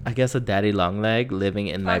 I guess, a daddy long leg living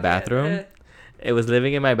in my bathroom. It was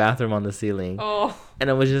living in my bathroom on the ceiling. Oh. And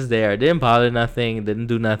it was just there. It didn't bother nothing. Didn't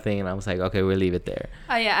do nothing. And I was like, okay, we'll leave it there.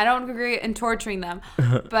 Oh, yeah. I don't agree in torturing them.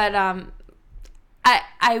 But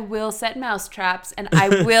I will set mouse traps. And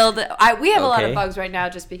we have a lot of bugs right now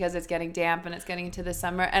just because it's getting damp and it's getting into the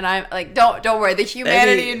summer. And I'm like, don't worry. The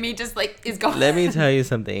humanity in me just like is gone. Let me tell you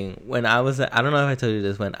something. When I don't know if I told you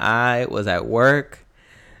this. When I was at work,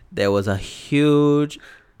 there was a huge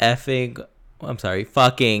fucking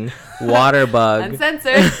water bug.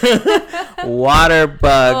 Uncensored. Water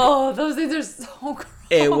bug. Oh, those things are so gross.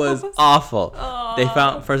 It was awful. Oh.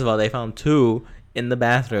 They found 2 in the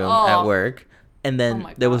bathroom at work. And then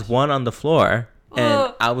there was one on the floor.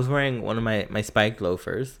 And I was wearing one of my spiked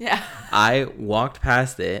loafers. Yeah. I walked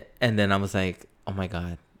past it. And then I was like, oh my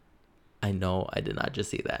God. I know I did not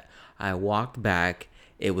just see that. I walked back.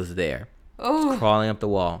 It was there. Oh. Crawling up the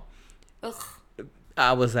wall. Ugh.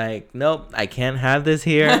 I was like, nope, I can't have this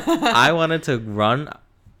here. I wanted to run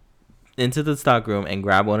into the stockroom and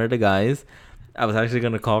grab one of the guys. I was actually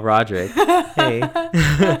going to call Roderick. Hey.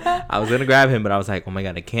 I was going to grab him, but I was like, oh my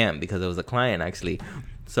God, I can't because it was a client actually.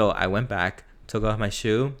 So I went back, took off my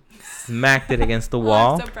shoe, smacked it against the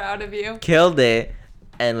wall. I'm so proud of you. Killed it.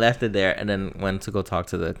 And left it there, and then went to go talk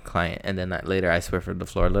to the client. And then later, I swiffered the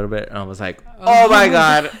floor a little bit, and I was like, "Oh my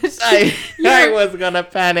god!" I was gonna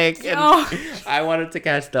panic, and I wanted to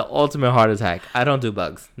catch the ultimate heart attack. I don't do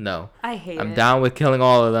bugs. No, I hate I'm it. down with killing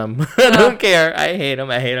all of them. I don't care. I hate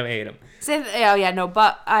them. I hate them. I hate them.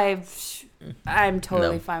 But I'm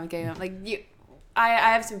totally fine with getting them. Like I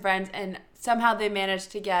have some friends, and somehow they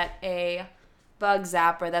managed to get a bug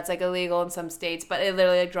zapper that's like illegal in some states, but it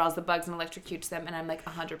literally like draws the bugs and electrocutes them, and I'm like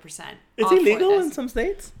 100%. It's illegal in some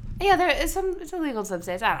states? Yeah, it's illegal in some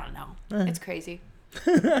states. I don't know. It's crazy.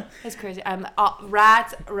 It's crazy. I'm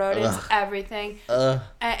rats, rodents, everything,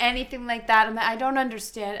 anything like that. I don't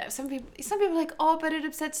understand. Some people are like, oh, but it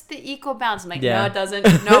upsets the eco balance. I'm like, no, it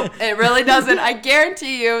doesn't. No, it really doesn't. I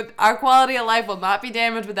guarantee you, our quality of life will not be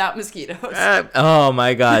damaged without mosquitoes. Oh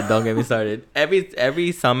my god, don't get me started.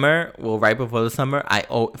 Every summer, right before the summer,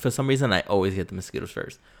 for some reason I always get the mosquitoes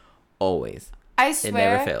first. Always. I swear, it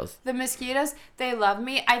never fails. The mosquitoes, they love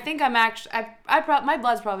me. I think I'm actually, my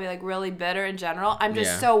blood's probably like really bitter in general. I'm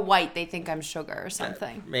just so white, they think I'm sugar or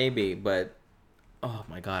something. Maybe, but oh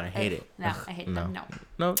my god, I hate it. No, I hate them.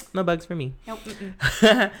 No bugs for me. Nope.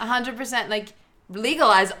 100%. Like,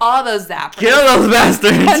 legalize all those zappers. Kill those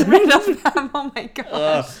bastards. Get rid of them. Oh my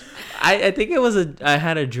gosh. I think I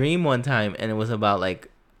had a dream one time, and it was about like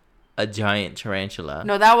a giant tarantula.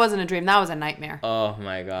 No, that wasn't a dream. That was a nightmare. Oh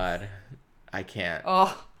my god. I can't.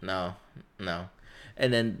 Oh. No.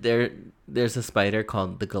 And then there's a spider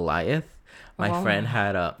called the Goliath. My friend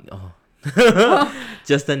had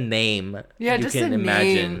just a name. Yeah, you just can a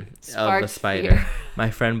imagine name of the spider. Fear.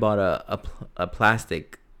 My friend bought a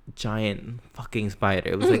plastic giant fucking spider.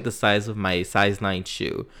 It was like the size of my size 9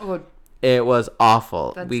 shoe. Oh. It was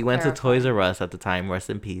awful. We went to Toys R Us at the time. Rest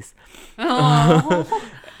in peace.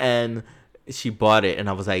 Oh. And she bought it, and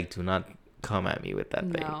I was like, do not come at me with that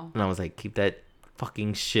thing. No. And I was like, keep that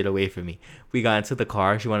fucking shit away from me. We got into the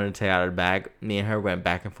car. She wanted to take out her bag. Me and her went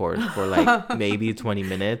back and forth for like maybe 20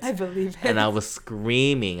 minutes. I believe it. And I was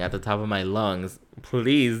screaming at the top of my lungs,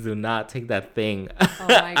 please do not take that thing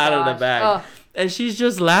out of the bag. Oh. And she's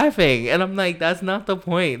just laughing. And I'm like, that's not the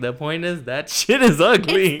point. The point is that shit is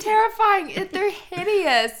ugly. It's terrifying. They're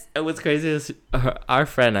hideous. And what's crazy is our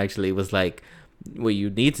friend actually was like, what you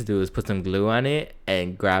need to do is put some glue on it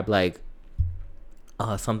and grab like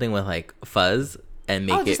something with like fuzz and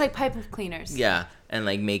make it just like pipe cleaners. Yeah, and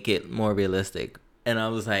like make it more realistic. And I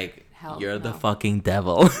was like, you're the fucking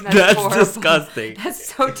devil. That's disgusting. That's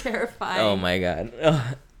so terrifying. Oh my god.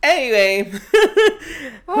 Anyway,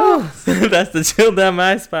 that's the chill down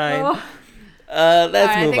my spine.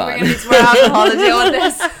 Let's move on. I think we're gonna need some more alcohol to deal with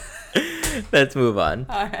this. Let's move on.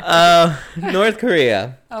 All right. North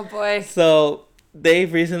Korea. Oh boy. So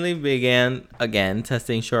they've recently began again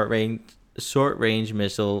testing short range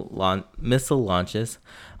missile launches.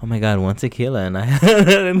 Oh my god, one tequila and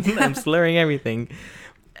I'm slurring everything.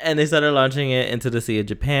 And they started launching it into the Sea of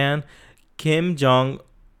Japan. Kim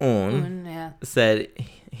Jong-un said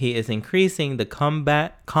he is increasing the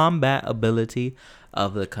combat ability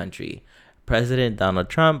of the country. President Donald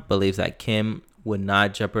Trump believes that Kim would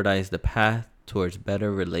not jeopardize the path towards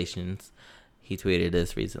better relations. He tweeted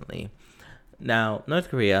this recently. Now, North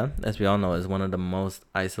Korea, as we all know, is one of the most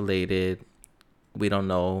isolated. We don't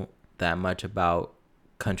know that much about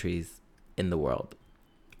countries in the world.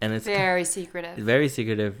 And it's very secretive. Very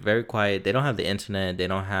secretive, very quiet. They don't have the internet. They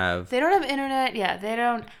don't have internet. Yeah, they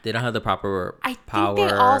don't have the proper power. I think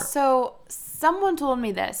they also, someone told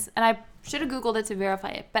me this, and I should have Googled it to verify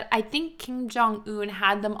it, but I think Kim Jong-un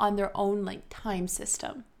had them on their own like time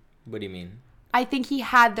system. What do you mean? I think he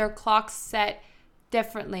had their clocks set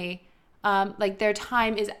differently. Like their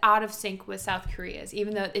time is out of sync with South Korea's,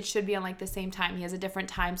 even though it should be on like the same time. He has a different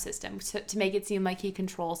time system to make it seem like he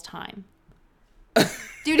controls time.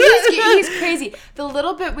 Dude, he's crazy. The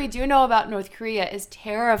little bit we do know about North Korea is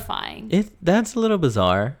terrifying. That's a little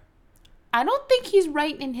bizarre. I don't think he's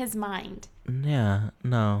right in his mind. Yeah,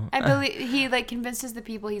 no. I believe he like convinces the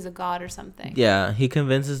people he's a god or something. Yeah, he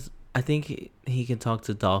convinces. I think he can talk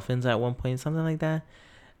to dolphins at one point, something like that.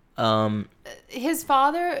 His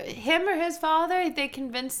father, they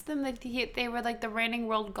convinced them that they were like the reigning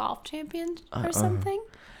world golf champions or something.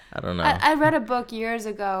 I don't know. I read a book years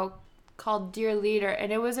ago called Dear Leader,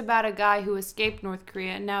 and it was about a guy who escaped North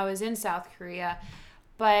Korea and now is in South Korea.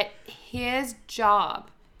 But his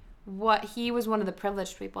job, he was one of the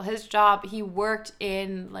privileged people. His job, he worked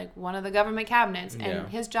in like one of the government cabinets, and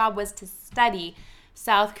his job was to study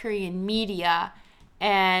South Korean media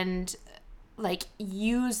and like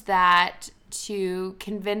use that to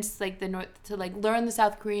convince like the North to like learn the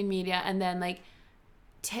South Korean media and then like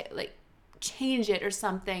change it or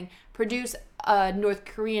something, produce a North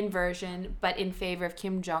Korean version but in favor of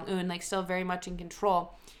Kim Jong-un, like still very much in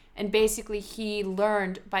control. And basically he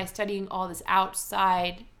learned by studying all these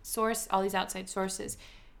outside sources,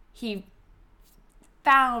 he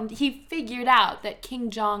figured out that Kim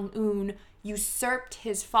Jong-un usurped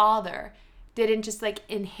his father, didn't just like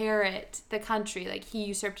inherit the country, like he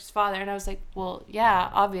usurped his father. And I was like, well, yeah,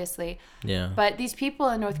 obviously. Yeah. But these people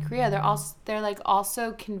in North Korea, they're like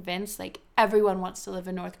also convinced like everyone wants to live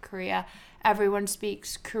in North Korea, everyone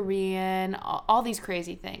speaks Korean, all these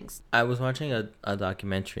crazy things. I was watching a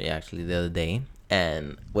documentary actually the other day,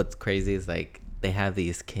 and what's crazy is like they have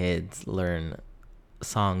these kids learn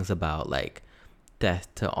songs about like death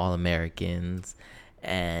to all Americans,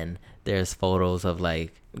 and there's photos of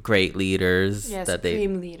like great leaders,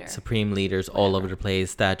 supreme leaders all over the place,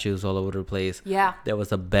 statues all over the place. Yeah, there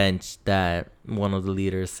was a bench that one of the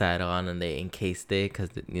leaders sat on, and they encased it because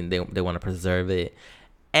they want to preserve it.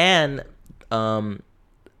 And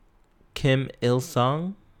Kim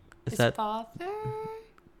Il-sung, his father,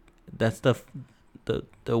 that's the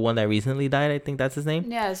one that recently died, I think that's his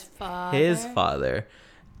name. Yeah, his father.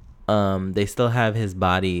 They still have his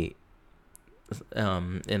body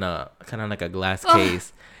in a kind of like a glass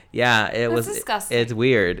case. Yeah, That's disgusting. It's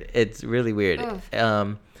weird. It's really weird.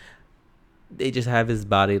 They just have his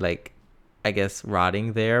body like, I guess,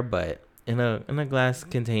 rotting there, but in a glass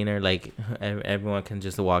container, like everyone can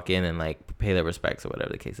just walk in and like pay their respects or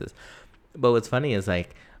whatever the case is. But what's funny is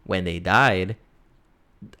like when they died,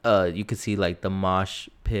 you could see like the mosh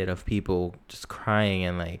pit of people just crying,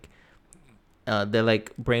 and like they're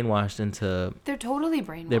like brainwashed into. They're totally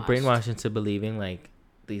brainwashed. They're brainwashed into believing like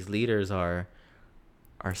these leaders are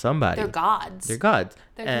somebody. They're gods. They're gods.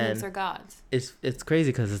 They're gods. It's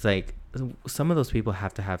crazy because it's like some of those people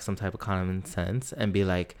have to have some type of common sense and be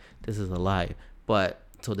like, this is a lie, but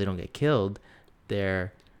so they don't get killed,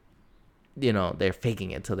 they're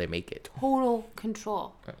faking it till they make it. Total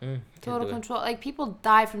control. Total control. Like people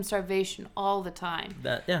die from starvation all the time.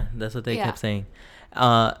 That's what they kept saying.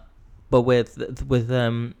 But with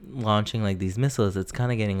them launching like these missiles, it's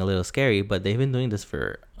kind of getting a little scary. But they've been doing this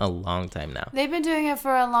for a long time now. They've been doing it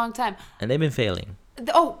for a long time, and they've been failing.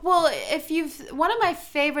 Oh, well, one of my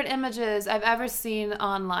favorite images I've ever seen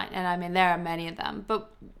online, and I mean, there are many of them,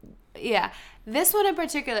 but yeah, this one in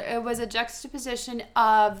particular, it was a juxtaposition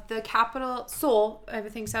of the capital, Seoul, I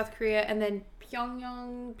think South Korea, and then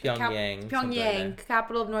Pyongyang,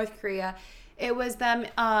 capital of North Korea. It was them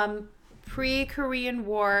pre-Korean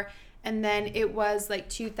War, and then it was like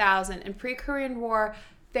 2000. And pre-Korean War,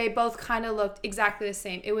 they both kind of looked exactly the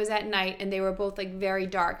same. It was at night, and they were both like very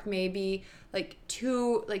dark, maybe like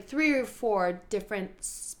 3 or 4 different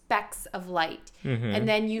specks of light. Mm-hmm. And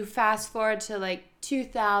then you fast forward to like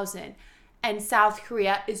 2000, and South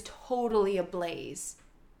Korea is totally ablaze,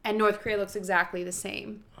 and North Korea looks exactly the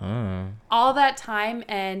same. All that time,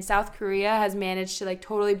 and South Korea has managed to like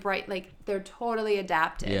totally they're totally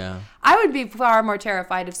adapted. Yeah, I would be far more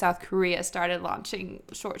terrified if South Korea started launching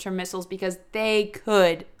short-term missiles, because they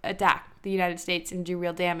could attack the United States and do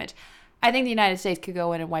real damage. I think the United States could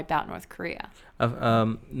go in and wipe out North Korea.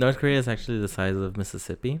 North Korea is actually the size of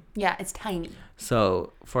Mississippi. Yeah, it's tiny.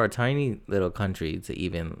 So for a tiny little country to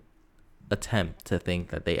even attempt to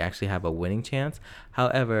think that they actually have a winning chance.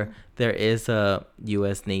 However, there is a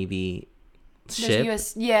U.S. Navy ship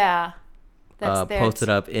posted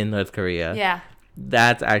up in North Korea. Yeah.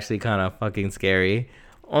 That's actually kind of fucking scary.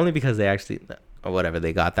 Only because they actually, or whatever,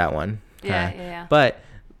 they got that one. Yeah. But,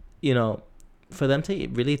 for them to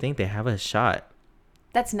really think they have a shot.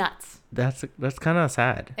 That's nuts. That's kind of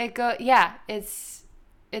sad. It's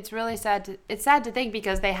really sad. It's sad to think,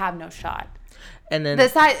 because they have no shot. And then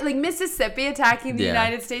like Mississippi attacking the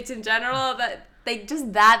United States in general, that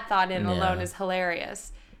thought alone is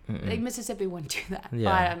hilarious. Like Mississippi wouldn't do that. Yeah.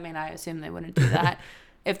 Well, I mean, I assume they wouldn't do that.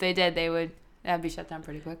 If they did, that'd be shut down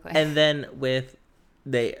pretty quickly. And then with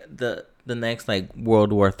the next like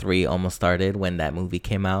World War III almost started when that movie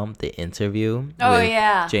came out, The Interview.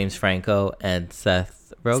 With James Franco and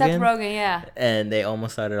Seth Rogen, yeah. And they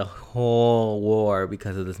almost started a whole war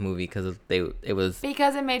because of this movie, because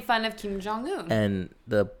it made fun of Kim Jong-un. And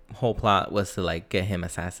the whole plot was to like get him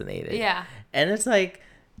assassinated. Yeah. And it's like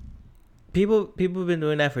people have been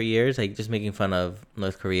doing that for years, like just making fun of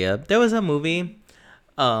North Korea. There was a movie,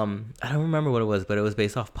 I don't remember what it was, but it was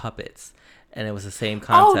based off puppets. And it was the same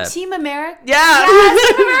concept. Oh, Team America? Yeah.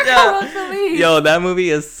 Team America. Yo, that movie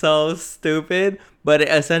is so stupid. But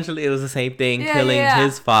essentially, it was the same thing, killing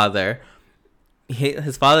his father.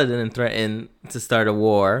 His father didn't threaten to start a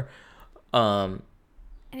war.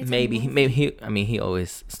 Maybe he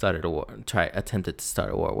always started a war, attempted to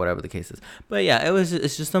start a war, whatever the case is. But yeah,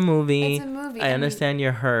 it's just a movie. It's a movie. I understand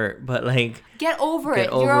you're hurt, but like, get over it.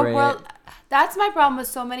 That's my problem with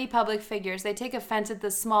so many public figures. They take offense at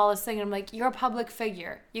the smallest thing. And I'm like, you're a public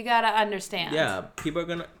figure. You gotta understand. Yeah, people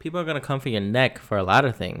are gonna come for your neck for a lot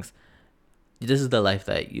of things. This is the life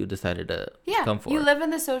that you decided to come for. You live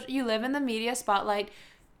in the media spotlight.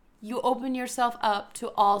 You open yourself up to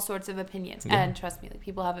all sorts of opinions. Yeah. And trust me, like,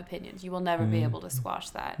 people have opinions. You will never be able to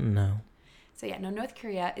squash that. No. So yeah, no, North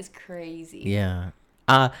Korea is crazy. Yeah.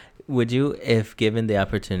 Would you, if given the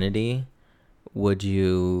opportunity, would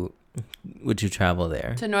you travel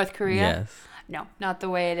there? To North Korea? Yes. No, not the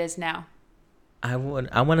way it is now. I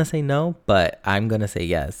want to say no, but I'm going to say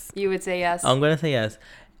yes. You would say yes? I'm going to say yes.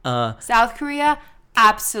 South Korea?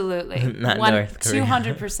 Absolutely. Not North Korea.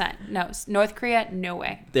 200%. No, North Korea, no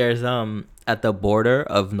way. There's at the border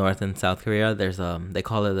of North and South Korea, there's they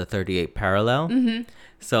call it the 38 parallel. Mm-hmm.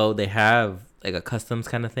 So they have like a customs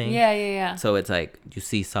kind of thing. Yeah. So it's like you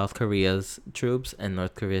see South Korea's troops and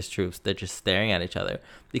North Korea's troops. They're just staring at each other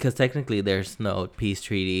because technically there's no peace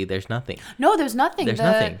treaty. There's nothing. No, there's nothing.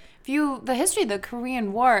 Nothing. The history of the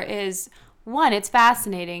Korean War is, one, it's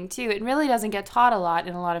fascinating. Two, it really doesn't get taught a lot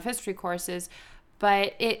in a lot of history courses.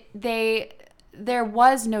 But there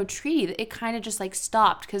was no treaty. It kind of just like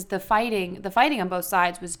stopped because the fighting on both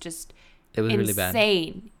sides was just insane. Really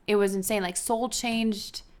bad. It was insane. Like soul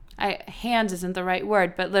changed. Hands isn't the right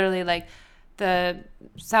word, but literally like the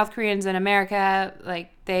South Koreans in America,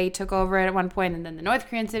 like they took over it at one point, and then the North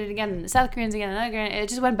Koreans did it again, and the South Koreans again, and it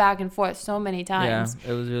just went back and forth so many times.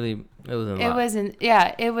 Yeah,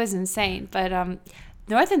 it was insane. But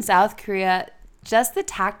North and South Korea, just the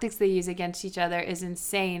tactics they use against each other is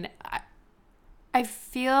insane. I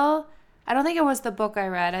don't think it was the book I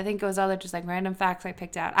read. I think it was other just like random facts I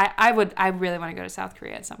picked out. I really want to go to South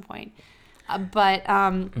Korea at some point.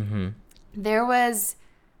 There was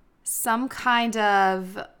some kind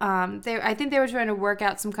of, I think they were trying to work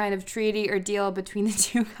out some kind of treaty or deal between the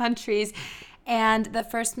two countries. And the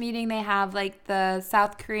first meeting they have, like the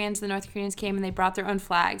South Koreans, the North Koreans came and they brought their own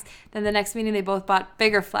flags. Then the next meeting they both brought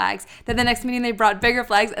bigger flags. Then the next meeting they brought bigger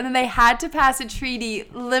flags. And then they had to pass a treaty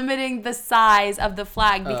limiting the size of the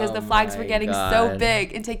flag because the flags were getting so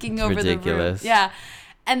big and taking over ridiculous. the room. Yeah.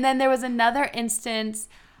 And then there was another instance.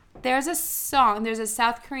 There's a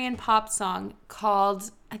South Korean pop song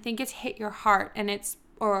called, I think it's Hit Your Heart. And Hit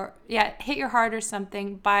Your Heart or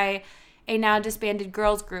something by a now disbanded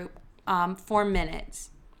girls group. 4 minutes.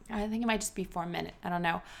 I think it might just be 4 minutes. I don't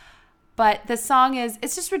know. But the song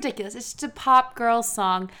it's just ridiculous. It's just a pop girl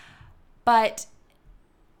song. But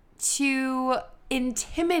to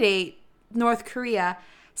intimidate North Korea,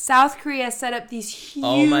 South Korea set up these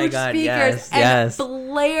huge speakers and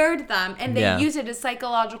blared them. And they used it as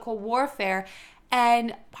psychological warfare.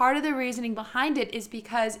 And part of the reasoning behind it is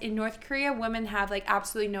because in North Korea, women have like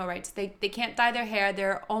absolutely no rights. They can't dye their hair.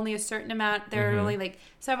 There are only a certain amount. There are only like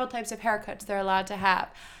several types of haircuts they're allowed to have.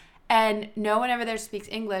 And no one ever there speaks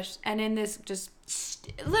English. And in this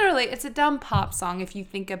literally, it's a dumb pop song if you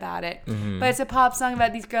think about it. But it's a pop song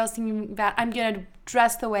about these girls singing about, I'm going to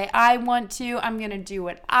dress the way I want to. I'm going to do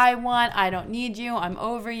what I want. I don't need you. I'm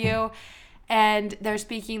over you. And they're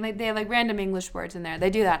speaking, like, they have, like, random English words in there. They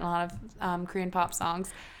do that in a lot of Korean pop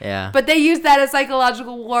songs. Yeah. But they use that as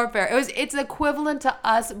psychological warfare. It's equivalent to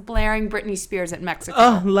us blaring Britney Spears at Mexico.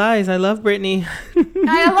 Oh, lies. I love Britney.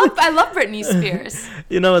 I love Britney Spears.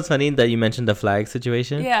 You know what's funny? That you mentioned the flag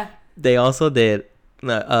situation? Yeah. They also did,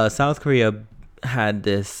 South Korea had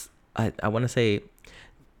this, I want to say,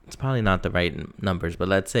 it's probably not the right numbers, but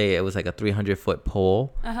let's say it was like a 300-foot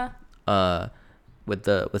pole. With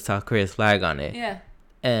South Korea's flag on it. Yeah.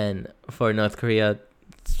 And for North Korea,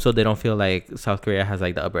 so they don't feel like South Korea has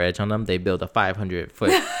like the upper edge on them, they build a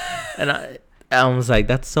 500-foot. And I was like,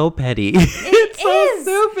 that's so petty. It's so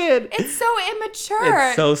stupid. It's so immature.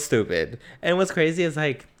 It's so stupid. And what's crazy is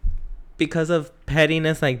like, because of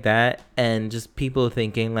pettiness like that and just people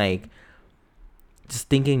thinking like, just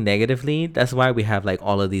thinking negatively, that's why we have like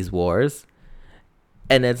all of these wars.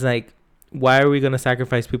 And it's like, why are we going to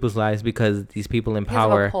sacrifice people's lives because these people in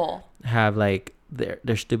power have like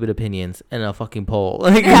their stupid opinions and a fucking poll?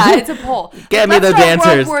 Like, yeah, it's a poll. Get me the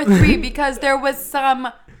dancers. World War III because there was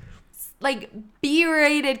some like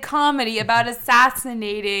B-rated comedy about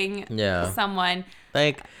assassinating someone.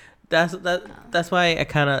 Like that's why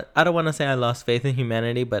I don't want to say I lost faith in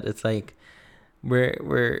humanity, but it's like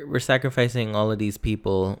we're sacrificing all of these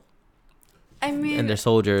people I mean, and their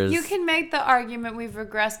soldiers. You can make the argument we've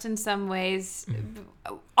regressed in some ways.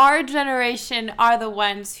 Our generation are the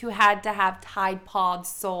ones who had to have Tide Pods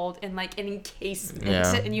sold in like an encasement,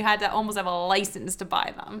 and you had to almost have a license to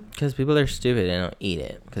buy them. Because people are stupid and don't eat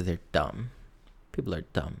it because they're dumb. People are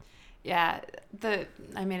dumb. Yeah,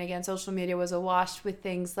 again, social media was awash with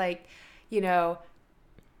things like,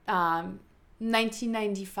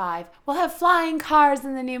 1995, we'll have flying cars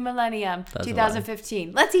in the new millennium.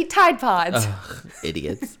 2015, let's eat Tide Pods. Ugh,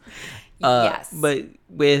 idiots. Yes. But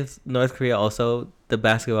with North Korea also, the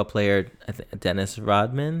basketball player, Dennis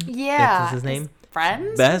Rodman. Yeah. That's his name.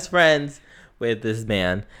 Best friends with this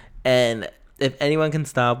man. And if anyone can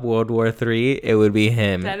stop World War III, it would be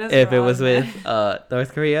him. If it was with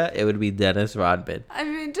North Korea, it would be Dennis Rodman. I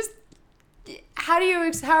mean, just how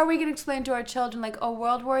are we going to explain to our children like,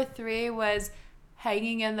 World War III was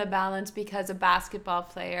hanging in the balance because a basketball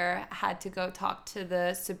player had to go talk to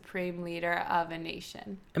the supreme leader of a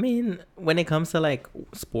nation? I mean, when it comes to like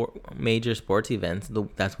major sports events,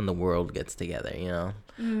 that's when the world gets together,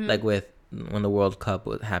 Mm-hmm. like when the World Cup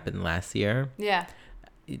happened last year. Yeah.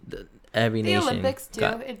 Every nation. The Olympics too.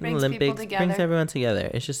 It brings people together. Brings everyone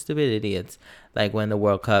together. It's just stupid idiots. Like when the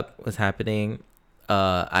World Cup was happening,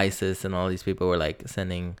 ISIS and all these people were like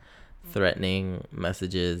sending threatening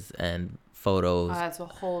messages and photos. Oh, that's a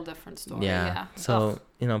whole different story. Yeah. So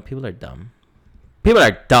people are dumb. People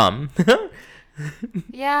are dumb.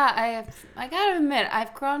 Yeah, I gotta admit,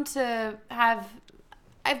 I've grown to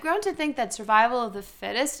think that survival of the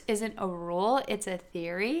fittest isn't a rule; it's a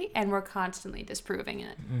theory, and we're constantly disproving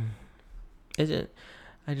it.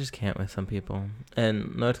 I just can't with some people.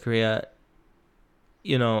 And North Korea,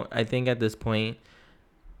 I think at this point,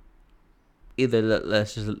 either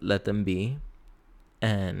let's just let them be,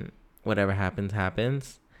 and whatever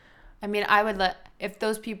happens. I mean, if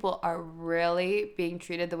those people are really being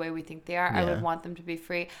treated the way we think they are, I would want them to be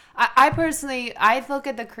free. I personally look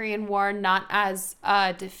at the Korean War not as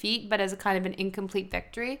a defeat, but as a kind of an incomplete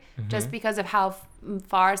victory, just because of how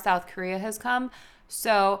far South Korea has come.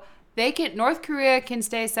 So North Korea can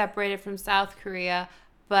stay separated from South Korea,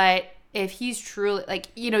 but if he's truly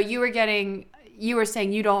you were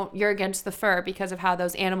saying you're against the fur because of how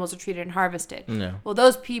those animals are treated and harvested. No. Well,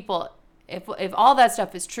 those people, if all that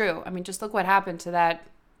stuff is true, I mean, just look what happened to that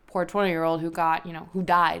poor 20-year-old who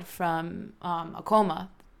died from a coma.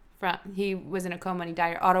 He was in a coma and he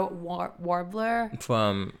died. Otto Warbler. He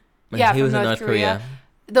from was in North Korea.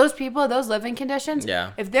 Those people, those living conditions,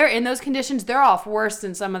 if they're in those conditions, they're off worse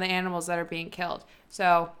than some of the animals that are being killed.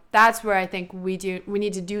 So that's where I think we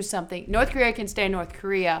need to do something. North Korea can stay North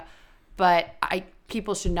Korea, but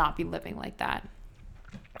people should not be living like that.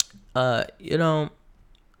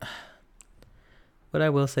 What I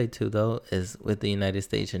will say too, though, is with the United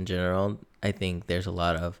States in general, I think there's a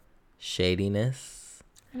lot of shadiness.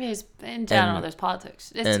 I mean, in general, there's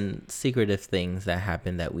politics. And secretive things that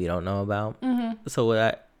happen that we don't know about. Mm-hmm. So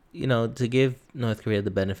to give North Korea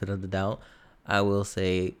the benefit of the doubt, I will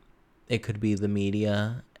say it could be the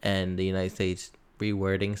media and the United States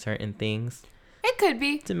rewording certain things. It could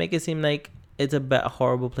be. To make it seem like it's a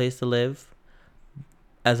horrible place to live.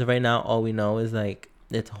 As of right now, all we know is like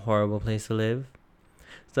it's a horrible place to live.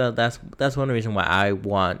 So that's one reason why I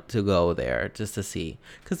want to go there, just to see.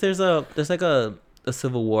 Because there's like a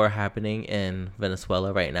civil war happening in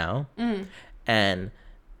Venezuela right now. Mm. And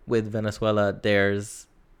with Venezuela, there's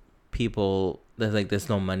no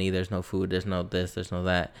money, there's no food, there's no this, there's no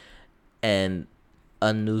that. And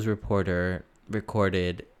a news reporter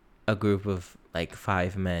recorded a group of like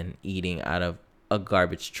 5 men eating out of a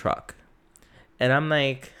garbage truck. And I'm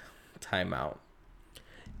like, time out.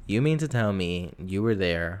 You mean to tell me you were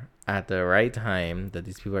there at the right time that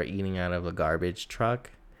these people are eating out of a garbage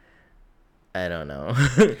truck? I don't know.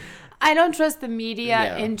 I don't trust the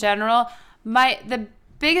media in general. The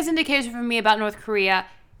biggest indication for me about North Korea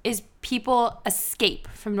is people escape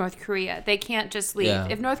from North Korea. They can't just leave. Yeah.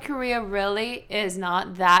 If North Korea really is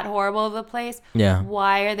not that horrible of a place,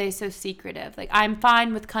 why are they so secretive? Like, I'm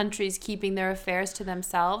fine with countries keeping their affairs to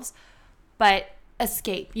themselves, but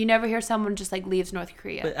escape. You never hear someone just like leaves North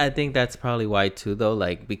Korea. But I think that's probably why too, though,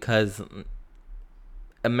 like because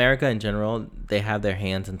America in general, they have their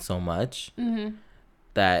hands in so much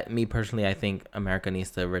that me personally, I think America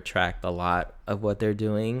needs to retract a lot of what they're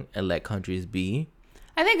doing and let countries be.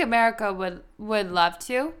 I think America would love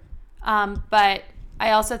to, but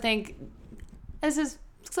I also think this is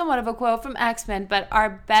somewhat of a quote from X-Men, but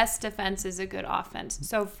our best defense is a good offense.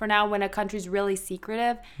 So for now, when a country's really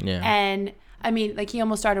secretive and I mean, like he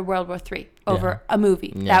almost started World War III over a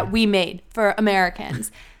movie that we made for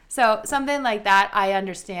Americans. So something like that, I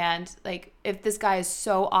understand. Like, if this guy is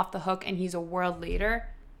so off the hook and he's a world leader,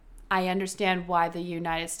 I understand why the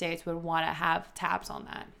United States would want to have tabs on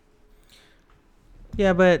that.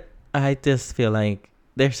 Yeah, but I just feel like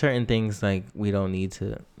there's certain things like we don't need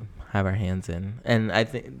to have our hands in. And I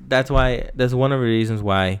think that's one of the reasons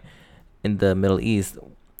why in the Middle East,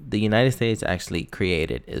 the United States actually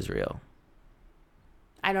created Israel.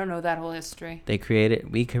 I don't know that whole history. The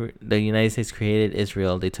United States created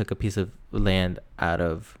Israel. They took a piece of land out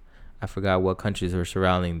of, I forgot what countries were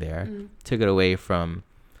surrounding there, took it away from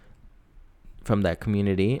that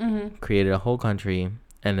community, created a whole country,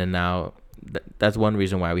 and then now that's one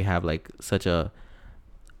reason why we have like such a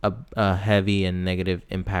heavy and negative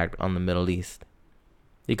impact on the Middle East,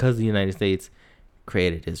 because the United States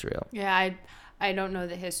created Israel. Yeah, I don't know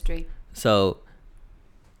the history. So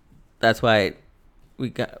that's why we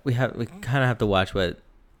kind of have to watch what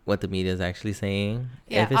the media is actually saying.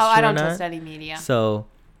 Yeah, I don't trust any media. So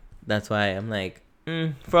that's why I'm like,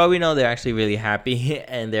 for all we know, they're actually really happy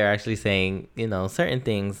and they're actually saying, certain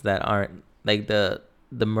things that aren't like the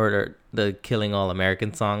murder, the killing all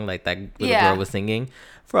American song, like that little girl was singing.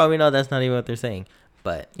 For all we know, that's not even what they're saying.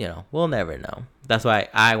 But, we'll never know. That's why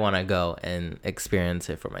I want to go and experience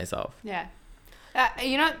it for myself. Yeah.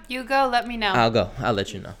 You go, let me know. I'll go. I'll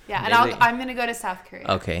let you know. Yeah, and I'm going to go to South Korea.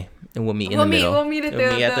 Okay. And we'll meet in the middle. We'll meet at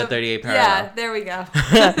the 38 parallel. Yeah, there we go.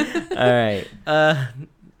 All right.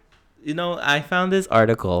 I found this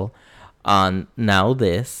article on Now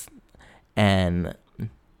This, and,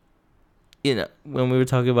 when we were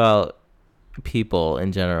talking about people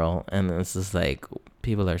in general, and it's just like,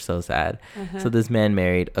 people are so sad. So this man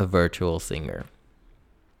married a virtual singer.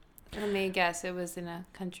 Let me guess, it was in a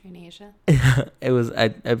country in Asia? It was, I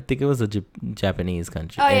think it was a Japanese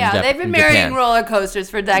country. Oh, yeah, they've been marrying Japan. roller coasters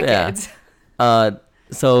for decades. Yeah.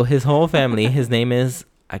 So his whole family, his name is,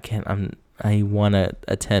 I want to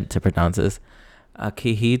attempt to pronounce this,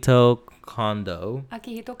 Akihito Kondo.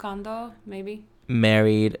 Akihito Kondo, maybe?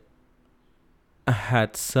 Married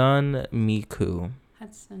Hatsune Miku.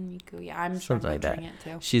 Hatsune Miku, yeah, I'm something like that. It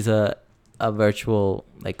too. She's a virtual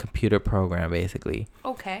like computer program, basically.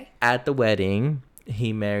 Okay. At the wedding, he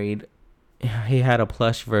had a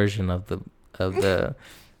plush version of the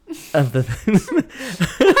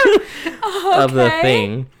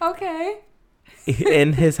thing. Okay.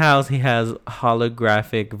 In his house, he has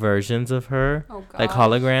holographic versions of her, like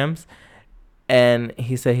holograms. And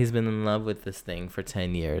he said he's been in love with this thing for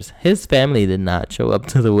 10 years. His family did not show up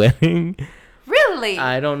to the wedding. Really?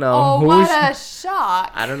 I don't know. Oh, what a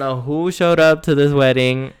shock. I don't know who showed up to this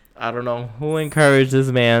wedding. I don't know who encouraged this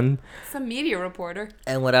man. Some media reporter.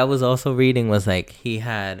 And what I was also reading was like he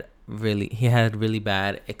had really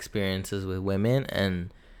bad experiences with women,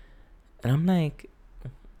 and I'm like,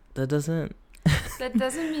 that doesn't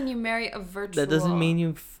mean you marry a virtual. That doesn't mean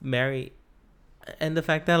you marry. And the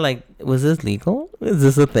fact that, like, was this legal? Is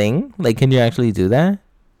this a thing? Like, can you actually do that?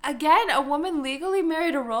 Again, a woman legally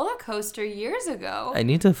married a roller coaster years ago. I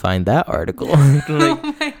need to find that article. Like,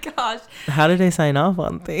 oh my gosh. How did they sign off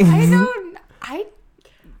on things? I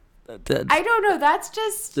don't know. That's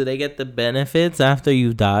just... Do they get the benefits after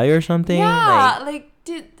you die or something? Yeah,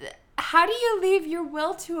 how do you leave your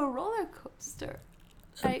will to a roller coaster?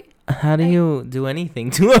 How do you do anything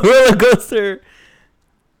to a roller coaster?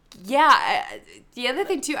 Yeah, the other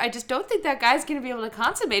thing too, I just don't think that guy's going to be able to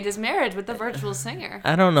consummate his marriage with the virtual singer.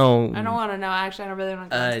 I don't know. I don't want to know. Actually, I don't really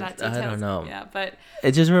want to go into that details. I don't know. Yeah, but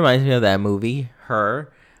it just reminds me of that movie,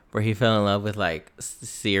 Her, where he fell in love with like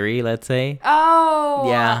Siri, let's say. Oh,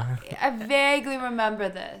 yeah. I vaguely remember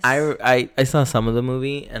this. I saw some of the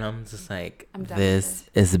movie and I'm just like, this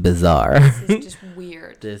is bizarre. This is just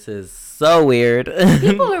weird. This is so weird.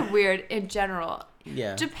 People are weird in general.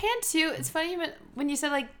 Yeah. Japan too. It's funny when you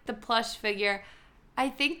said like the plush figure. I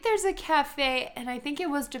think there's a cafe, and I think it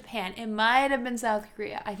was Japan. It might have been South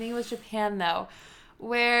Korea. I think it was Japan though,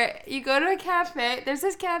 where you go to a cafe. There's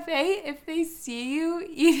this cafe. If they see you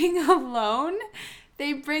eating alone,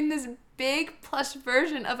 they bring this big plush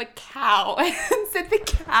version of a cow and sit the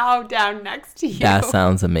cow down next to you. That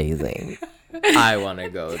sounds amazing. I want to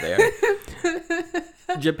go there.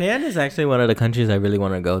 Japan is actually one of the countries I really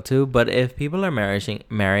want to go to, but if people are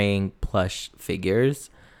marrying plush figures...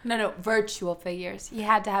 No, virtual figures. You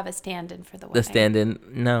had to have a stand-in for the wedding. The stand-in?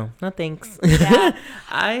 No thanks. Yeah.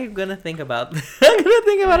 I'm going to think about a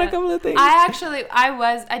couple of things.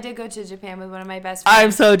 I did go to Japan with one of my best friends.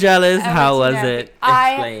 I'm so jealous. How was it?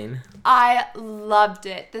 Explain. I loved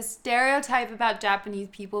it. The stereotype about Japanese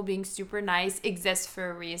people being super nice exists for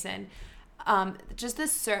a reason. Just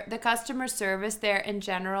the customer service there in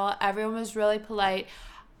general, everyone was really polite.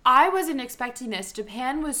 I wasn't expecting this.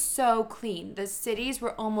 Japan was so clean. The cities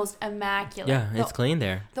were almost immaculate. Yeah, it's clean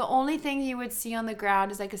there. The only thing you would see on the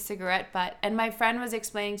ground is like a cigarette butt. And my friend was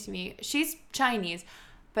explaining to me, she's Chinese,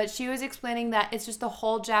 but she was explaining that it's just the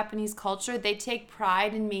whole Japanese culture. They take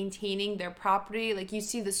pride in maintaining their property. Like you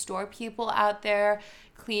see the store people out there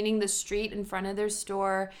cleaning the street in front of their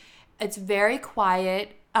store. It's very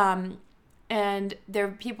quiet. And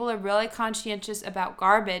people are really conscientious about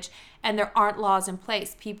garbage, and there aren't laws in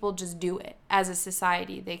place. People just do it as a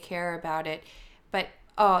society. They care about it. But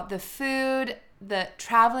the food, the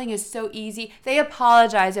traveling is so easy. They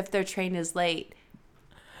apologize if their train is late.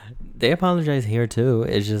 They apologize here too.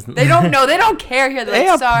 It's just they don't know. They don't care here. They're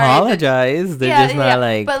like, sorry. Apologize. They're just not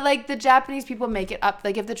like. But like the Japanese people make it up.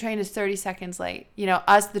 Like if the train is 30 seconds late,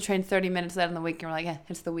 the train's 30 minutes late on the weekend. We're like,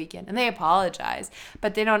 it's the weekend, and they apologize,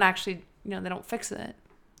 but they don't actually. They don't fix it.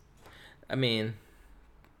 I mean,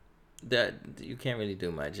 that you can't really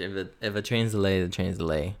do much. If a train's delayed, the train's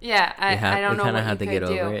delayed. Yeah, I don't know what you have to get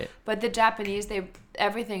over it. But the Japanese,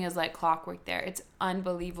 everything is like clockwork there. It's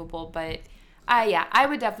unbelievable. But I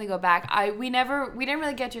would definitely go back. We didn't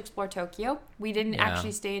really get to explore Tokyo. We didn't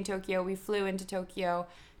actually stay in Tokyo. We flew into Tokyo,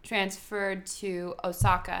 transferred to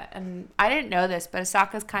Osaka, and I didn't know this, but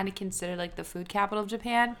Osaka's kind of considered like the food capital of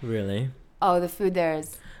Japan. Really? Oh, the food there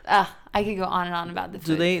is. I could go on and on about the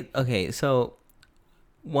food. Okay, so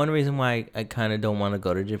one reason why I kind of don't want to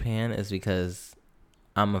go to Japan is because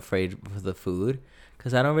I'm afraid for the food.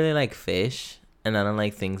 Because I don't really like fish, and I don't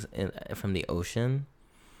like things from the ocean.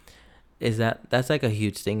 That's like a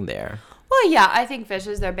huge thing there? Well, yeah, I think fish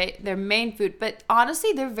is their main food. But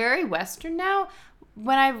honestly, they're very Western now.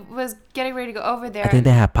 When I was getting ready to go over there... I think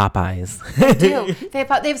they have Popeyes. They do. They have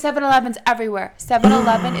 7-Elevens everywhere.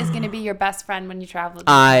 7-Eleven is going to be your best friend when you travel to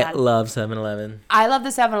Japan. I love 7-Eleven. I love the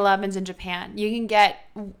 7-Elevens in Japan. You can get...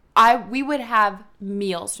 We would have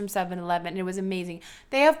meals from 7-Eleven, and it was amazing.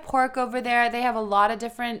 They have pork over there. They have a lot of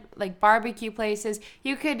different like barbecue places.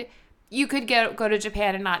 You could go to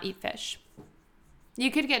Japan and not eat fish. You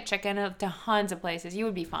could get chicken at tons of places. You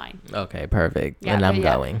would be fine. Okay, perfect. Yeah, and I'm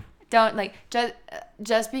going. Don't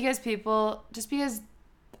just because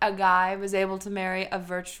a guy was able to marry a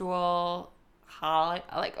virtual a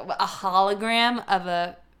hologram of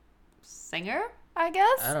a singer, I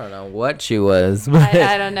guess. I don't know what she was.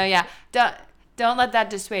 I don't know. Yeah, don't let that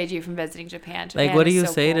dissuade you from visiting Japan. Like, what do you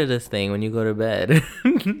say to this thing when you go to bed?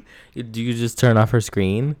 Do you just turn off her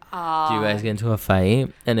screen? Do you guys get into a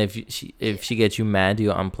fight? And if she gets you mad, do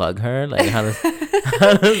you unplug her? Like, how does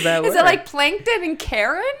that work? Is it like Plankton and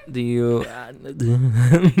Karen? Do you? I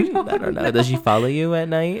don't know. Does she follow you at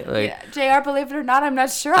night? Like, yeah, JR, believe it or not, I'm not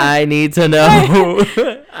sure. I need to know.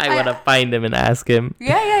 I want to find him and ask him.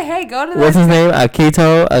 Yeah. Hey, go to. What's his name?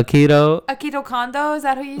 Akito Kondo. Is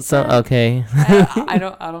that who you said? Okay. I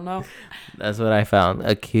don't know. That's what I found.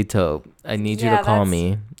 Akito. I need you to call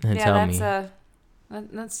me and tell me.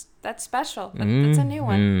 That's special. That's a new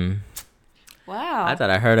one. Wow. I thought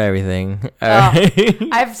I heard everything.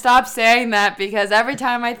 I've stopped saying that because every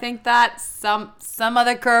time I think that, some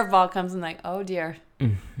other curveball comes and like, oh dear.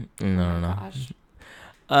 No.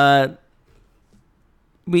 Gosh.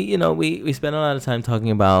 We spent a lot of time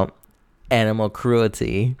talking about animal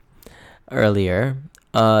cruelty earlier.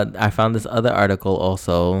 I found this other article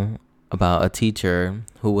also about a teacher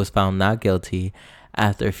who was found not guilty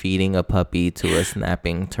after feeding a puppy to a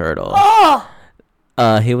snapping turtle. Oh!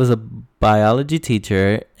 He was a biology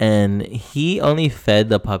teacher, and he only fed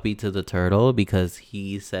the puppy to the turtle because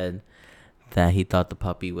he said that he thought the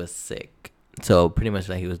puppy was sick. So pretty much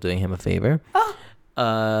like he was doing him a favor. Oh.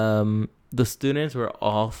 The students were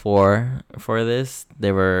all for this.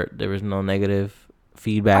 There was no negative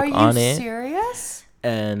feedback on it. Are you serious?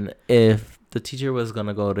 And if the teacher was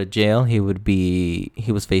gonna go to jail, he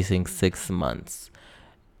was facing 6 months.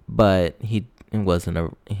 But he wasn't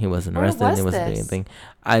arrested. He wasn't doing anything.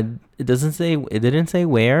 It didn't say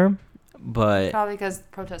where, but probably because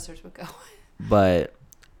protesters would go. But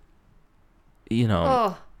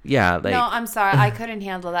yeah, like, no, I'm sorry, I couldn't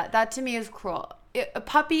handle that. That to me is cruel. A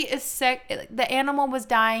puppy is sick. The animal was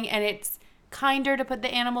dying, and it's kinder to put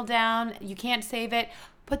the animal down. You can't save it.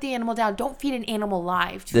 Put the animal down. Don't feed an animal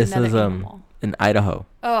live to another animal. In Idaho.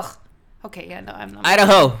 Ugh. Okay, yeah, no, I'm not.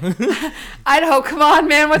 Idaho. Idaho, come on,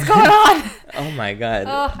 man. What's going on? Oh, my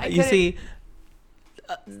God. You see,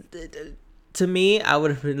 to me, I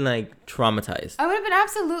would have been, like, traumatized. I would have been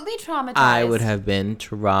absolutely traumatized. I would have been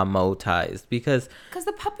traumatized because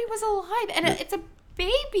the puppy was alive, and it's a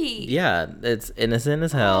baby. Yeah, it's innocent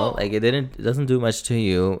as hell. Like, it doesn't do much to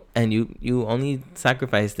you, and you only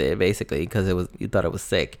sacrificed it basically because you thought it was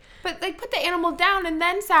sick. But like, put the animal animal down and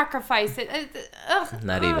then sacrifice it.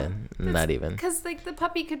 Not even. Because like the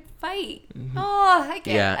puppy could fight. Oh, I can't.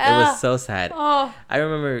 Yeah, it was so sad. Oh. I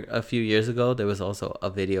remember a few years ago there was also a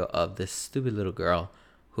video of this stupid little girl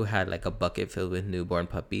who had like a bucket filled with newborn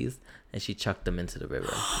puppies, and she chucked them into the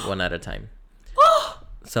river one at a time.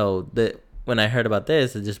 So when I heard about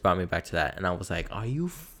this, it just brought me back to that, and I was like, "Are you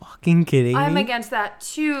fucking kidding me?" I'm against that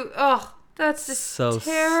too. Oh, that's just so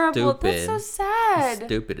terrible. stupid. That's so sad.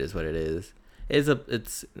 Stupid is what it is.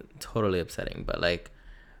 It's totally upsetting, but like,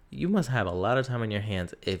 you must have a lot of time on your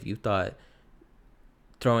hands if you thought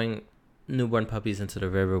throwing newborn puppies into the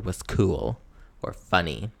river was cool or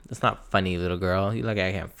funny. It's not funny, little girl. You like,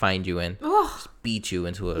 I can't find you and just beat you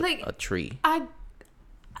into a tree.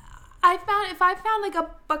 If I found like a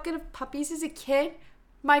bucket of puppies as a kid,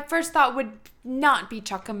 my first thought would not be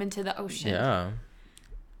chuck them into the ocean. Yeah.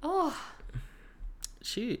 Oh.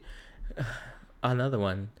 Another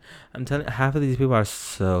one. I'm telling you, half of these people are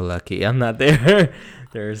so lucky I'm not there.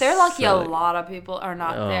 They're lucky. A lot of people are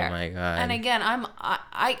not there. Oh my god. And again,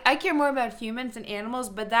 I care more about humans than animals,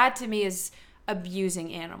 but that to me is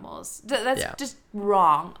abusing animals. That's just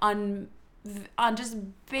wrong on just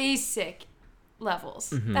basic levels.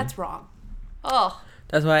 Mm-hmm. That's wrong. Oh.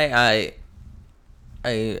 That's why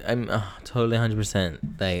I'm totally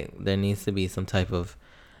 100% like there needs to be some type of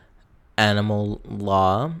animal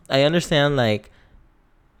law. I understand like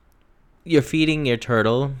you're feeding your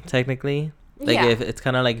turtle technically. Like if it's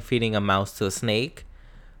kind of like feeding a mouse to a snake,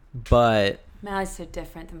 but mice are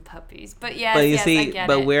different than puppies. But yes, but you see, I get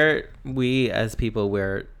it. We as people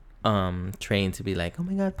we're trained to be like, oh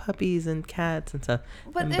my god, puppies and cats and stuff.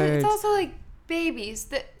 But and it's also like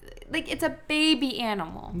babies. Like it's a baby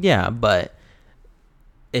animal. Yeah, but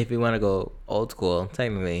if you want to go old school,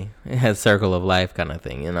 technically it has circle of life kind of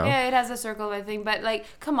thing, you know? Yeah, it has a circle of life thing, but like,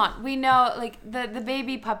 come on, we know like the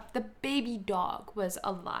baby dog was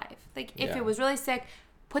alive. Like if it was really sick,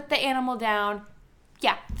 put the animal down.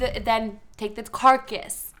 Yeah, then take the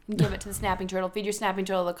carcass and give it to the snapping turtle. Feed your snapping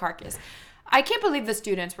turtle the carcass. I can't believe the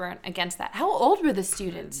students weren't against that. How old were the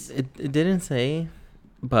students? It didn't say,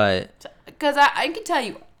 but because I can tell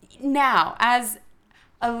you now as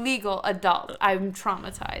a legal adult, I'm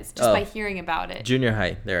traumatized just by hearing about it. Junior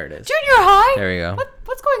high, there it is. Junior high? There you go.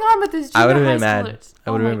 What's going on with this junior high? I would have been mad.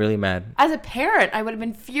 I would have been really mad. As a parent, I would have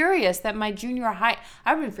been furious that my junior high.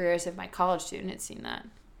 I would have been furious if my college student had seen that.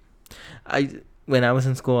 When I was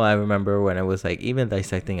in school, I remember when I was like even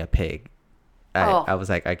dissecting a pig. I was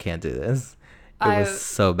like, I can't do this. It was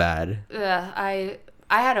so bad. I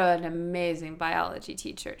had an amazing biology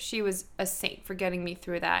teacher. She was a saint for getting me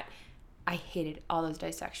through that. I hated all those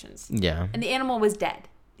dissections. Yeah. And the animal was dead.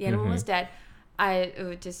 The animal was dead. It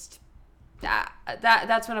would just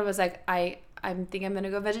that's when I was like, I think I'm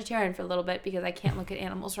gonna go vegetarian for a little bit because I can't look at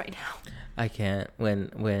animals right now. I can't.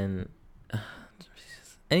 When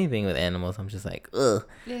anything with animals, I'm just like, ugh,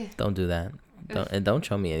 don't do that. Don't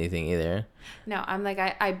show me anything either. No, I'm like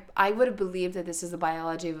I would have believed that this is the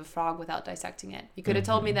biology of a frog without dissecting it. You could have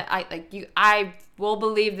told me that I will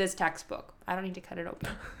believe this textbook. I don't need to cut it open.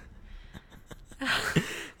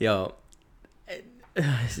 Yo,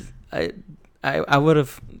 I would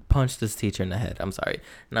have punched this teacher in the head. I'm sorry.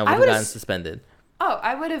 And I would have gotten suspended. Oh,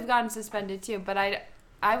 I would have gotten suspended too, but I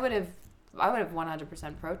would have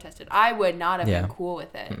 100% protested. I would not have been cool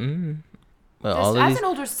with it. Mm-hmm. Well, as an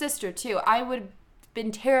older sister too, I would have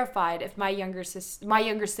been terrified if my younger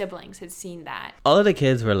siblings had seen that. All of the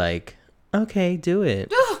kids were like, "Okay, do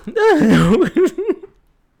it."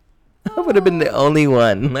 I would have been the only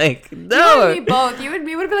one. Like, no. You and me both. You and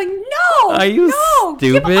me would have been like, no. Are you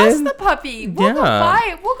stupid? Give us the puppy. We'll go buy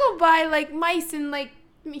it. We'll go buy like mice and like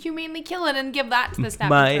humanely kill it and give that to the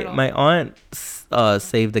snapping turtle. My aunt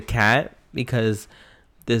saved a cat because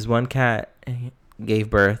this one cat gave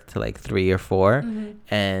birth to like 3 or 4,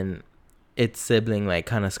 and its sibling like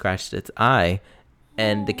kind of scratched its eye,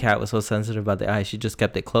 and the cat was so sensitive about the eye, she just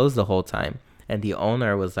kept it closed the whole time, and the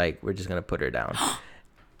owner was like, we're just gonna put her down.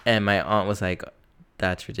 And my aunt was like,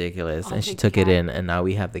 that's ridiculous. And she took it in, and now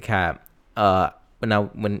we have the cat. But now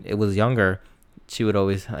when it was younger, she would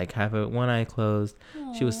always like have one eye closed.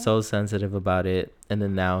 Aww. She was so sensitive about it. And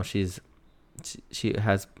then now she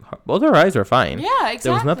has both her eyes are fine. Yeah, exactly.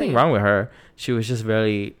 There was nothing wrong with her. She was just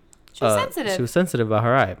very sensitive. She was sensitive about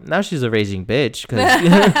her eye. Now she's a raging bitch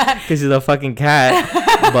because she's a fucking cat.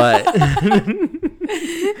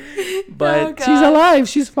 But she's alive.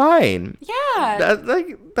 She's fine. Yeah.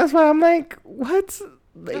 That's why I'm like, what?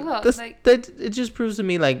 It just proves to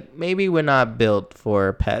me like maybe we're not built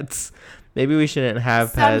for pets. Maybe we shouldn't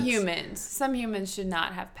have pets. Some humans should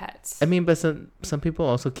not have pets. I mean, but some people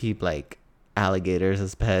also keep like alligators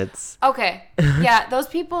as pets. Okay. Yeah, those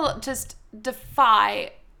people just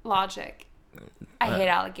defy logic. I hate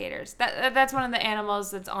alligators. That's one of the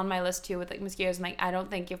animals that's on my list too with like mosquitoes. I'm like, I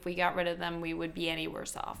don't think if we got rid of them, we would be any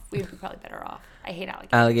worse off. We'd be probably better off. I hate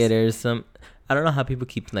alligators. I don't know how people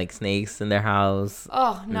keep like snakes in their house.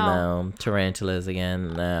 Oh, no. No. Tarantulas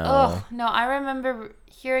again. No. Oh, no. I remember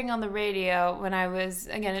hearing on the radio when I was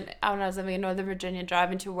living in Northern Virginia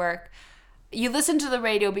driving to work. You listen to the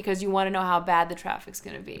radio because you want to know how bad the traffic's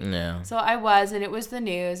going to be. Yeah. So I was, and it was the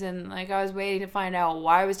news, and like I was waiting to find out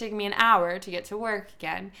why it was taking me an hour to get to work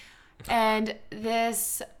again. And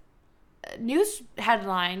this news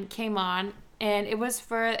headline came on, and it was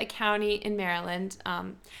for a county in Maryland.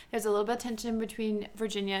 There's a little bit of tension between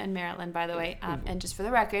Virginia and Maryland, by the way. And just for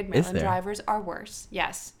the record, Maryland drivers are worse.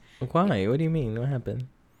 Yes. Why? What do you mean? What happened?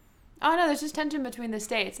 Oh, no, there's just tension between the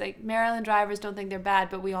states. Like, Maryland drivers don't think they're bad,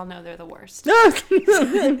 but we all know they're the worst.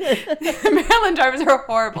 Maryland drivers are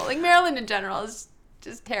horrible. Like, Maryland in general is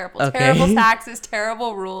just terrible. Okay. Terrible taxes,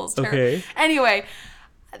 terrible rules. Okay. Anyway,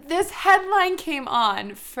 this headline came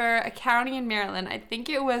on for a county in Maryland. I think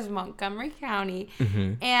it was Montgomery County.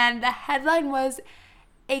 Mm-hmm. And the headline was,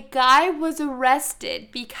 a guy was arrested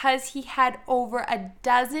because he had over a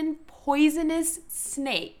dozen poisonous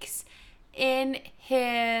snakes in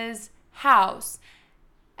his house,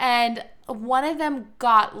 and one of them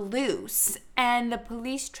got loose, and the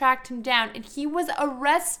police tracked him down, and he was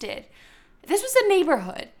arrested. This was a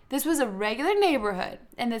neighborhood. This was a regular neighborhood,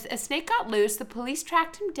 and a snake got loose. The police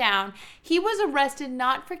tracked him down. He was arrested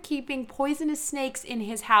not for keeping poisonous snakes in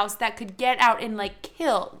his house that could get out and like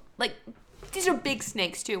kill. Like, these are big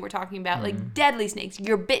snakes too we're talking about, like deadly snakes.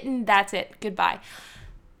 You're bitten, that's it, goodbye.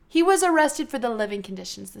 He was arrested for the living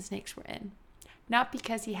conditions the snakes were in, not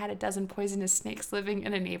because he had a dozen poisonous snakes living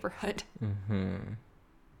in a neighborhood. Mm-hmm.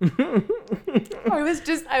 I was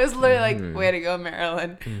literally like, way to go,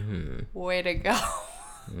 Maryland. Mm-hmm. Way to go.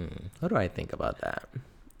 What do I think about that?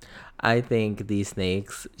 I think these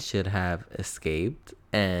snakes should have escaped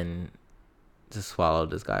and just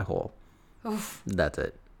swallowed this guy whole. Oof. That's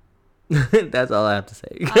it. That's all I have to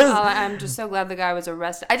say. I'm just so glad the guy was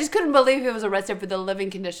arrested. I just couldn't believe he was arrested for the living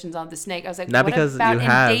conditions on the snake. I was like, not what because about you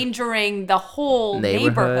have endangering the whole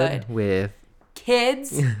neighborhood with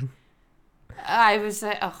kids? I was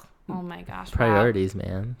like, oh my gosh. Priorities, wow.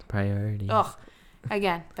 Man. Priorities. Oh,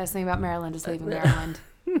 again, best thing about Maryland is leaving Maryland.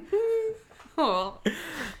 Oh.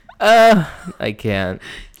 I can't.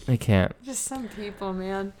 Just some people,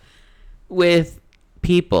 man. With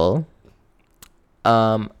people,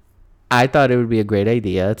 I thought it would be a great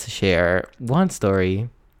idea to share one story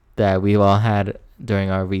that we've all had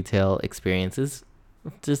during our retail experiences,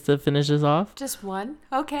 just to finish this off. Just one?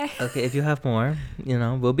 Okay. Okay, if you have more,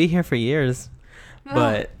 we'll be here for years.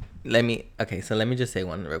 But let me just say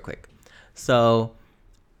one real quick. So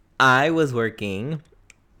I was working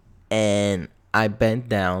and I bent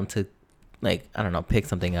down to, like, I don't know, pick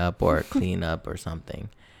something up or clean up or something.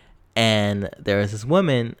 And there was this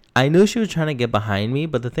woman. I knew she was trying to get behind me,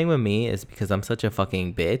 but the thing with me is because I'm such a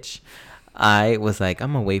fucking bitch, I was like,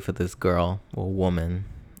 I'm gonna wait for this girl or woman,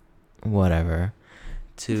 whatever,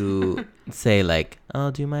 to say like,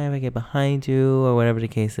 oh, do you mind if I get behind you or whatever the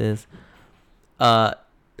case is. That's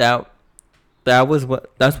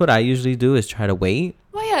what I usually do, is try to wait.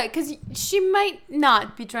 Well, yeah, because she might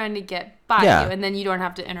not be trying to get by you, and then you don't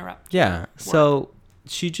have to interrupt. Yeah. So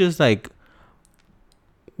she just like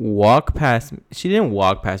walked past me. She didn't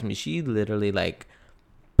walk past me. She literally like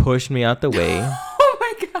pushed me out the way. Oh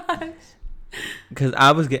my gosh. Because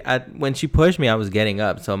when she pushed me, I was getting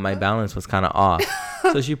up, so my balance was kind of off.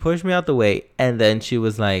 So she pushed me out the way, and then she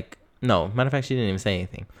was like, no, matter of fact, she didn't even say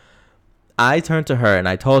anything. I turned to her and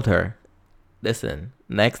I told her, listen,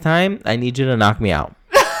 next time I need you to knock me out.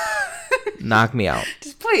 Knock me out.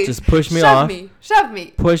 Just please. Just push me off. Shove me.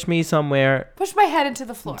 Push me somewhere. Push my head into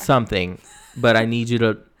the floor. Something. But I need you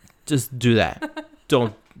to just do that.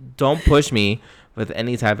 Don't push me with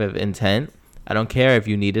any type of intent. I don't care if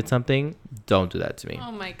you needed something. Don't do that to me.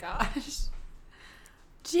 Oh my gosh.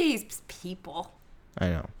 Jeez, people. I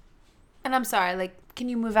know. And I'm sorry, like, can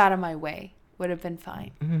you move out of my way? Would have been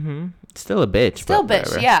fine. Mm-hmm. Still a bitch. Still bitch,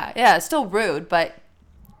 whatever. Yeah. Still rude, but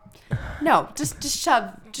no, just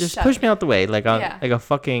shove. Just push me out the way, like a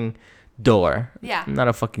fucking door. Yeah. Not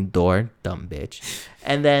a fucking door, dumb bitch.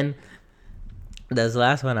 And then this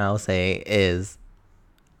last one I'll say is,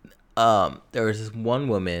 there was this one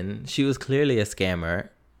woman. She was clearly a scammer.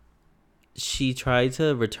 She tried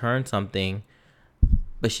to return something,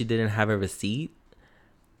 but she didn't have a receipt,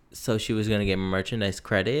 so she was gonna get merchandise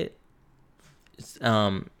credit.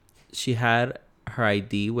 She had her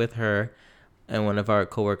ID with her, and one of our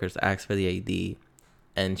coworkers asked for the ID,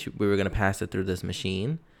 and we were gonna pass it through this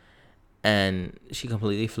machine, and she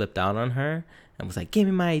completely flipped out on her and was like, "Give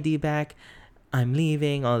me my ID back. I'm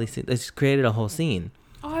leaving." All these things. It just created a whole scene.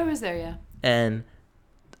 Oh, I was there, yeah. And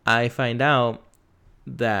I find out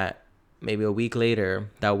that maybe a week later,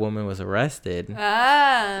 that woman was arrested.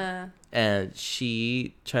 And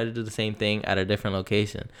she tried to do the same thing at a different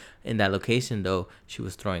location. In that location, though, she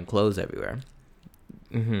was throwing clothes everywhere.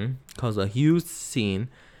 Caused a huge scene.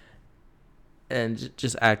 And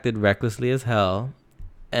just acted recklessly as hell.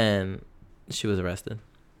 And she was arrested.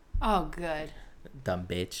 Oh, good. Dumb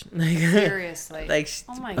bitch. Seriously.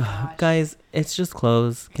 Oh my gosh. Guys, it's just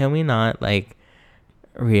clothes. Can we not,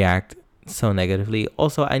 react so negatively?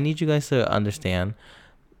 Also, I need you guys to understand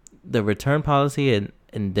the return policy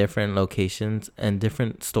in different locations and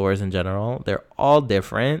different stores in general. They're all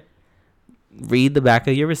different. Read the back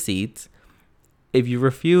of your receipts. If you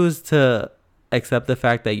refuse to accept the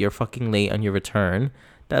fact that you're fucking late on your return,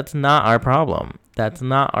 that's not our problem. That's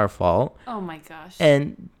not our fault. Oh my gosh.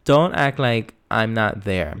 And don't act like I'm not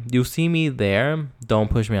there. You see me there, don't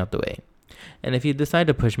push me out the way. And if you decide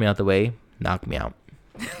to push me out the way, knock me out.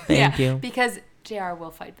 Thank you. Because JR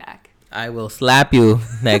will fight back. I will slap you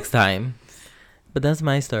next time. But that's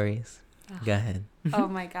my stories. Go ahead. Oh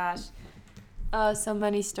my gosh. Oh, so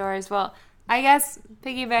many stories. Well, I guess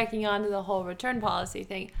piggybacking onto the whole return policy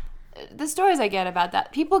thing, the stories I get about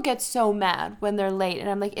that, people get so mad when they're late, and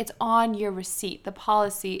I'm like, it's on your receipt. The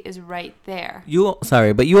policy is right there.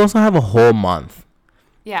 But you also have a whole month.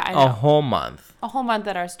 Yeah, I know. A whole month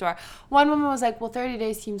at our store. One woman was like, well, 30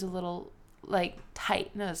 days seems a little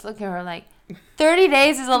tight. And I was looking at her like, 30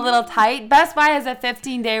 days is a little tight. Best Buy has a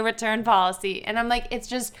 15-day return policy. And I'm like, it's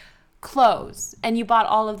just clothes. And you bought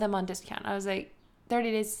all of them on discount. I was like,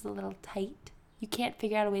 30 days is a little tight. You can't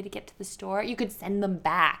figure out a way to get to the store. You could send them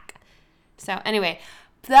back. So anyway,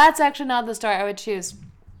 that's actually not the story I would choose.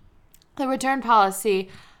 The return policy,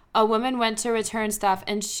 a woman went to return stuff,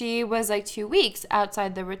 and she was 2 weeks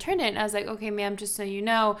outside the return date. And I was like, okay, ma'am, just so you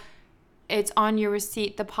know, it's on your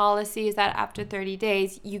receipt. The policy is that after 30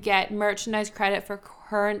 days, you get merchandise credit for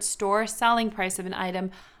current store selling price of an item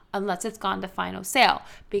unless it's gone to final sale.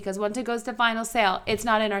 Because once it goes to final sale, it's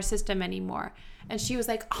not in our system anymore. And she was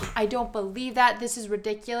like, oh, I don't believe that. This is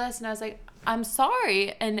ridiculous. And I was like, I'm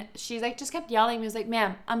sorry. And she just kept yelling at me. I was like,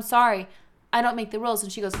 ma'am, I'm sorry. I don't make the rules.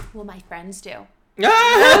 And she goes, well, my friends do.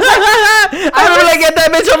 I want to get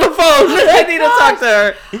that bitch on the phone. I need to talk to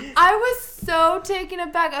her. I was so taken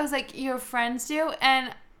aback. I was like, your friends do?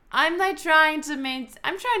 And I'm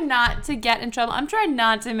trying not to get in trouble. I'm trying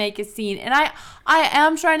not to make a scene. And I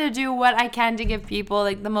am trying to do what I can to give people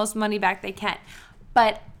the most money back they can.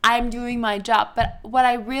 But I'm doing my job. But what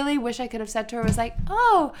I really wish I could have said to her was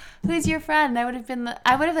oh, who's your friend? I would have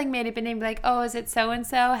made it name oh, is it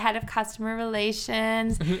so-and-so, head of customer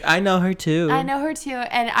relations? I know her too. And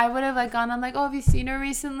I would have gone on oh, have you seen her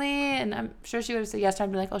recently? And I'm sure she would have said yes.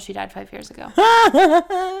 I'd be oh, she died 5 years ago.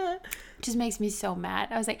 Just makes me so mad.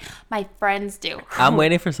 I was like, my friends do. I'm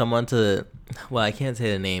waiting for someone to, well, I can't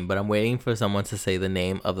say the name, but I'm waiting for someone to say the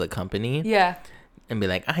name of the company. Yeah. And be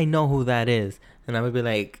like, I know who that is. And I would be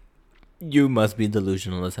like, you must be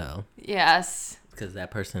delusional as hell. Yes. Because that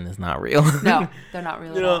person is not real. No, they're not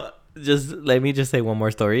real at all. Just let me just say one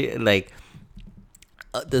more story.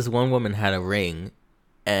 This one woman had a ring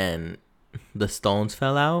and the stones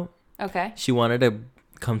fell out. Okay. She wanted to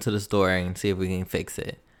come to the store and see if we can fix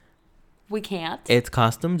it. We can't. It's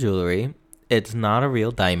costume jewelry. It's not a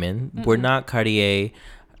real diamond. Mm-mm. We're not Cartier,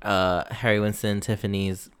 Harry Winston,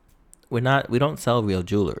 Tiffany's. We don't sell real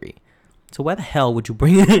jewelry. So why the hell would you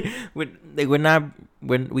bring it?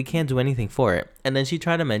 We can't do anything for it. And then she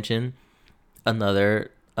tried to mention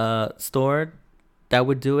another store that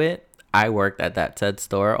would do it. I worked at that said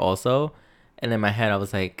store also. And in my head, I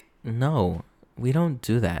was like, no, we don't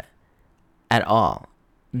do that at all.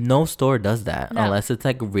 No store does that unless it's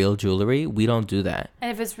real jewelry. We don't do that.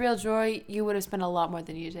 And if it's real jewelry, you would have spent a lot more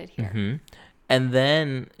than you did here. Mm-hmm. And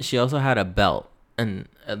then she also had a belt. And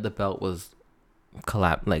the belt was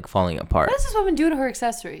falling apart. What does this woman do to her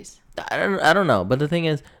accessories? I don't know, but the thing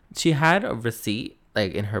is, she had a receipt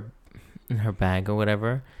in her bag or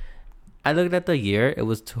whatever. I looked at the year; it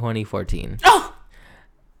was 2014. Oh,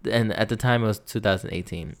 and at the time it was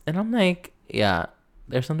 2018. And I'm like, yeah,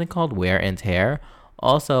 there's something called wear and tear.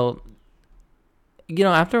 Also,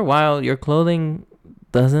 after a while, your clothing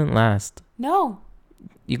doesn't last. No,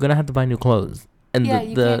 you're gonna have to buy new clothes. And you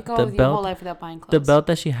can't go your whole life without buying clothes. The belt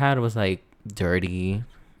that she had was dirty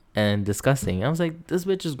and disgusting. I was like, this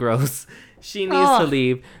bitch is gross. She needs to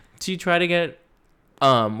leave. She tried to get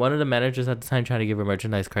One of the managers at the time tried to give her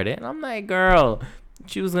merchandise credit, and I'm like, girl,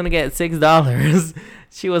 she was gonna get $6.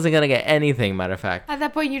 She wasn't gonna get anything. Matter of fact, At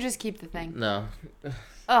that point, you just keep the thing. no.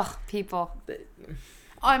 Ugh, people.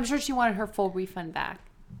 Oh, I'm sure she wanted her full refund back.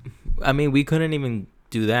 I mean, we couldn't even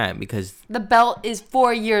do that because The belt is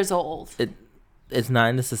 4 years old. it's not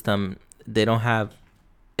in the system. They don't have,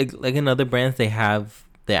 like in other brands, they have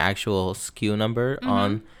the actual SKU number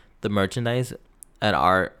on the merchandise. At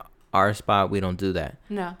our spot, we don't do that.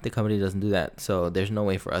 No. The company doesn't do that, so there's no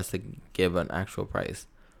way for us to give an actual price.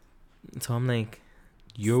 So I'm like,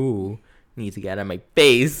 you need to get out of my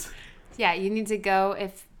face. Yeah, you need to go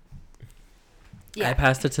if... Yeah. I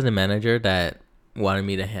passed it to the manager that wanted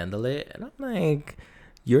me to handle it, and I'm like,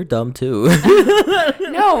 you're dumb too.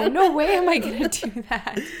 No way am I gonna do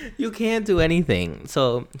that. You can't do anything.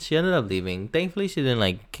 So she ended up leaving. Thankfully, she didn't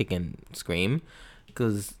like kick and scream,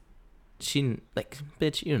 because she like,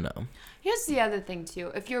 bitch, you know. Here's the other thing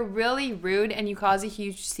too. If you're really rude and you cause a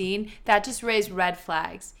huge scene, that just raised red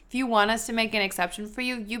flags. If you want us to make an exception for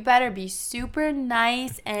you, you better be super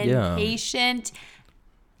nice and patient.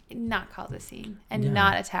 Not cause a scene and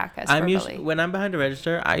not attack us verbally. When I'm behind the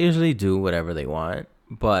register, I usually do whatever they want,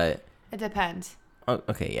 but it depends. Oh,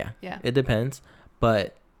 okay, yeah, it depends.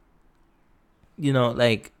 But you know,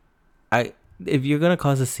 like, if you're gonna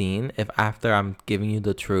cause a scene, if after I'm giving you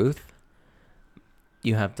the truth,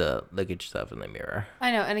 you have to look at yourself in the mirror.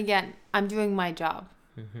 I know, and again, I'm doing my job,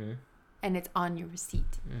 and it's on your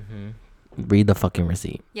receipt. Read the fucking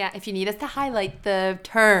receipt. Yeah, if you need us to highlight the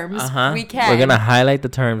terms, we can. We're gonna highlight the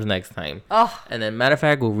terms next time. Oh, and then matter of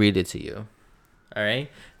fact, we'll read it to you. All right,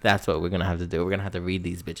 that's what we're gonna have to do. We're gonna have to read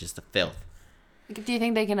these bitches to filth. Do you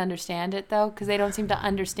think they can understand it though? Because they don't seem to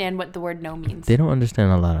understand what the word "no" means. They don't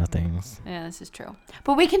understand a lot of things. Yeah, this is true.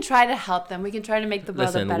 But we can try to help them. We can try to make the world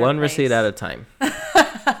a better place. One receipt at a time.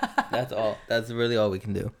 That's all. That's really all we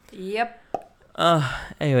can do. Yep.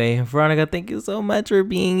 Anyway, Veronica, thank you so much for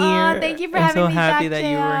being here. Thank you for having me back. I'm so happy that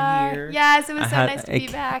you were here. Yes, it was nice to be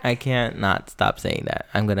back. I can't not stop saying that.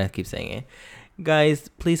 I'm gonna keep saying it. Guys,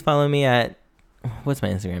 please follow me at, what's my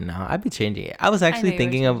Instagram now? I'd be changing it. I was actually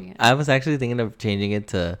thinking of changing it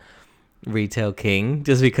to Retail King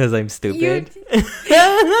just because I'm stupid.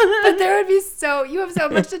 But there would be you have so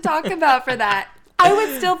much to talk about for that. I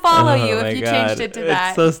would still follow you if you changed it to that.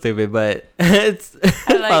 It's so stupid, but it's.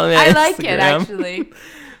 I like it actually.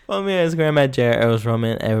 Follow me on Instagram at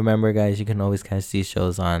 @JRErosRoman. And remember, guys, you can always catch these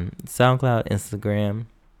shows on SoundCloud, Instagram.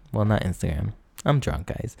 Well, not Instagram. I'm drunk,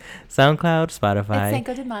 guys. SoundCloud, Spotify,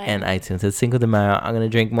 Cinco de Mayo. and iTunes. It's Cinco de Mayo. I'm gonna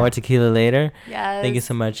drink more tequila later. Yes. Thank you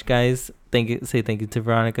so much, guys. Say thank you to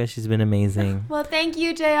Veronica. She's been amazing. Well, thank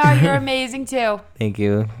you, JR. You're amazing too. Thank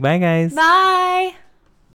you. Bye, guys. Bye.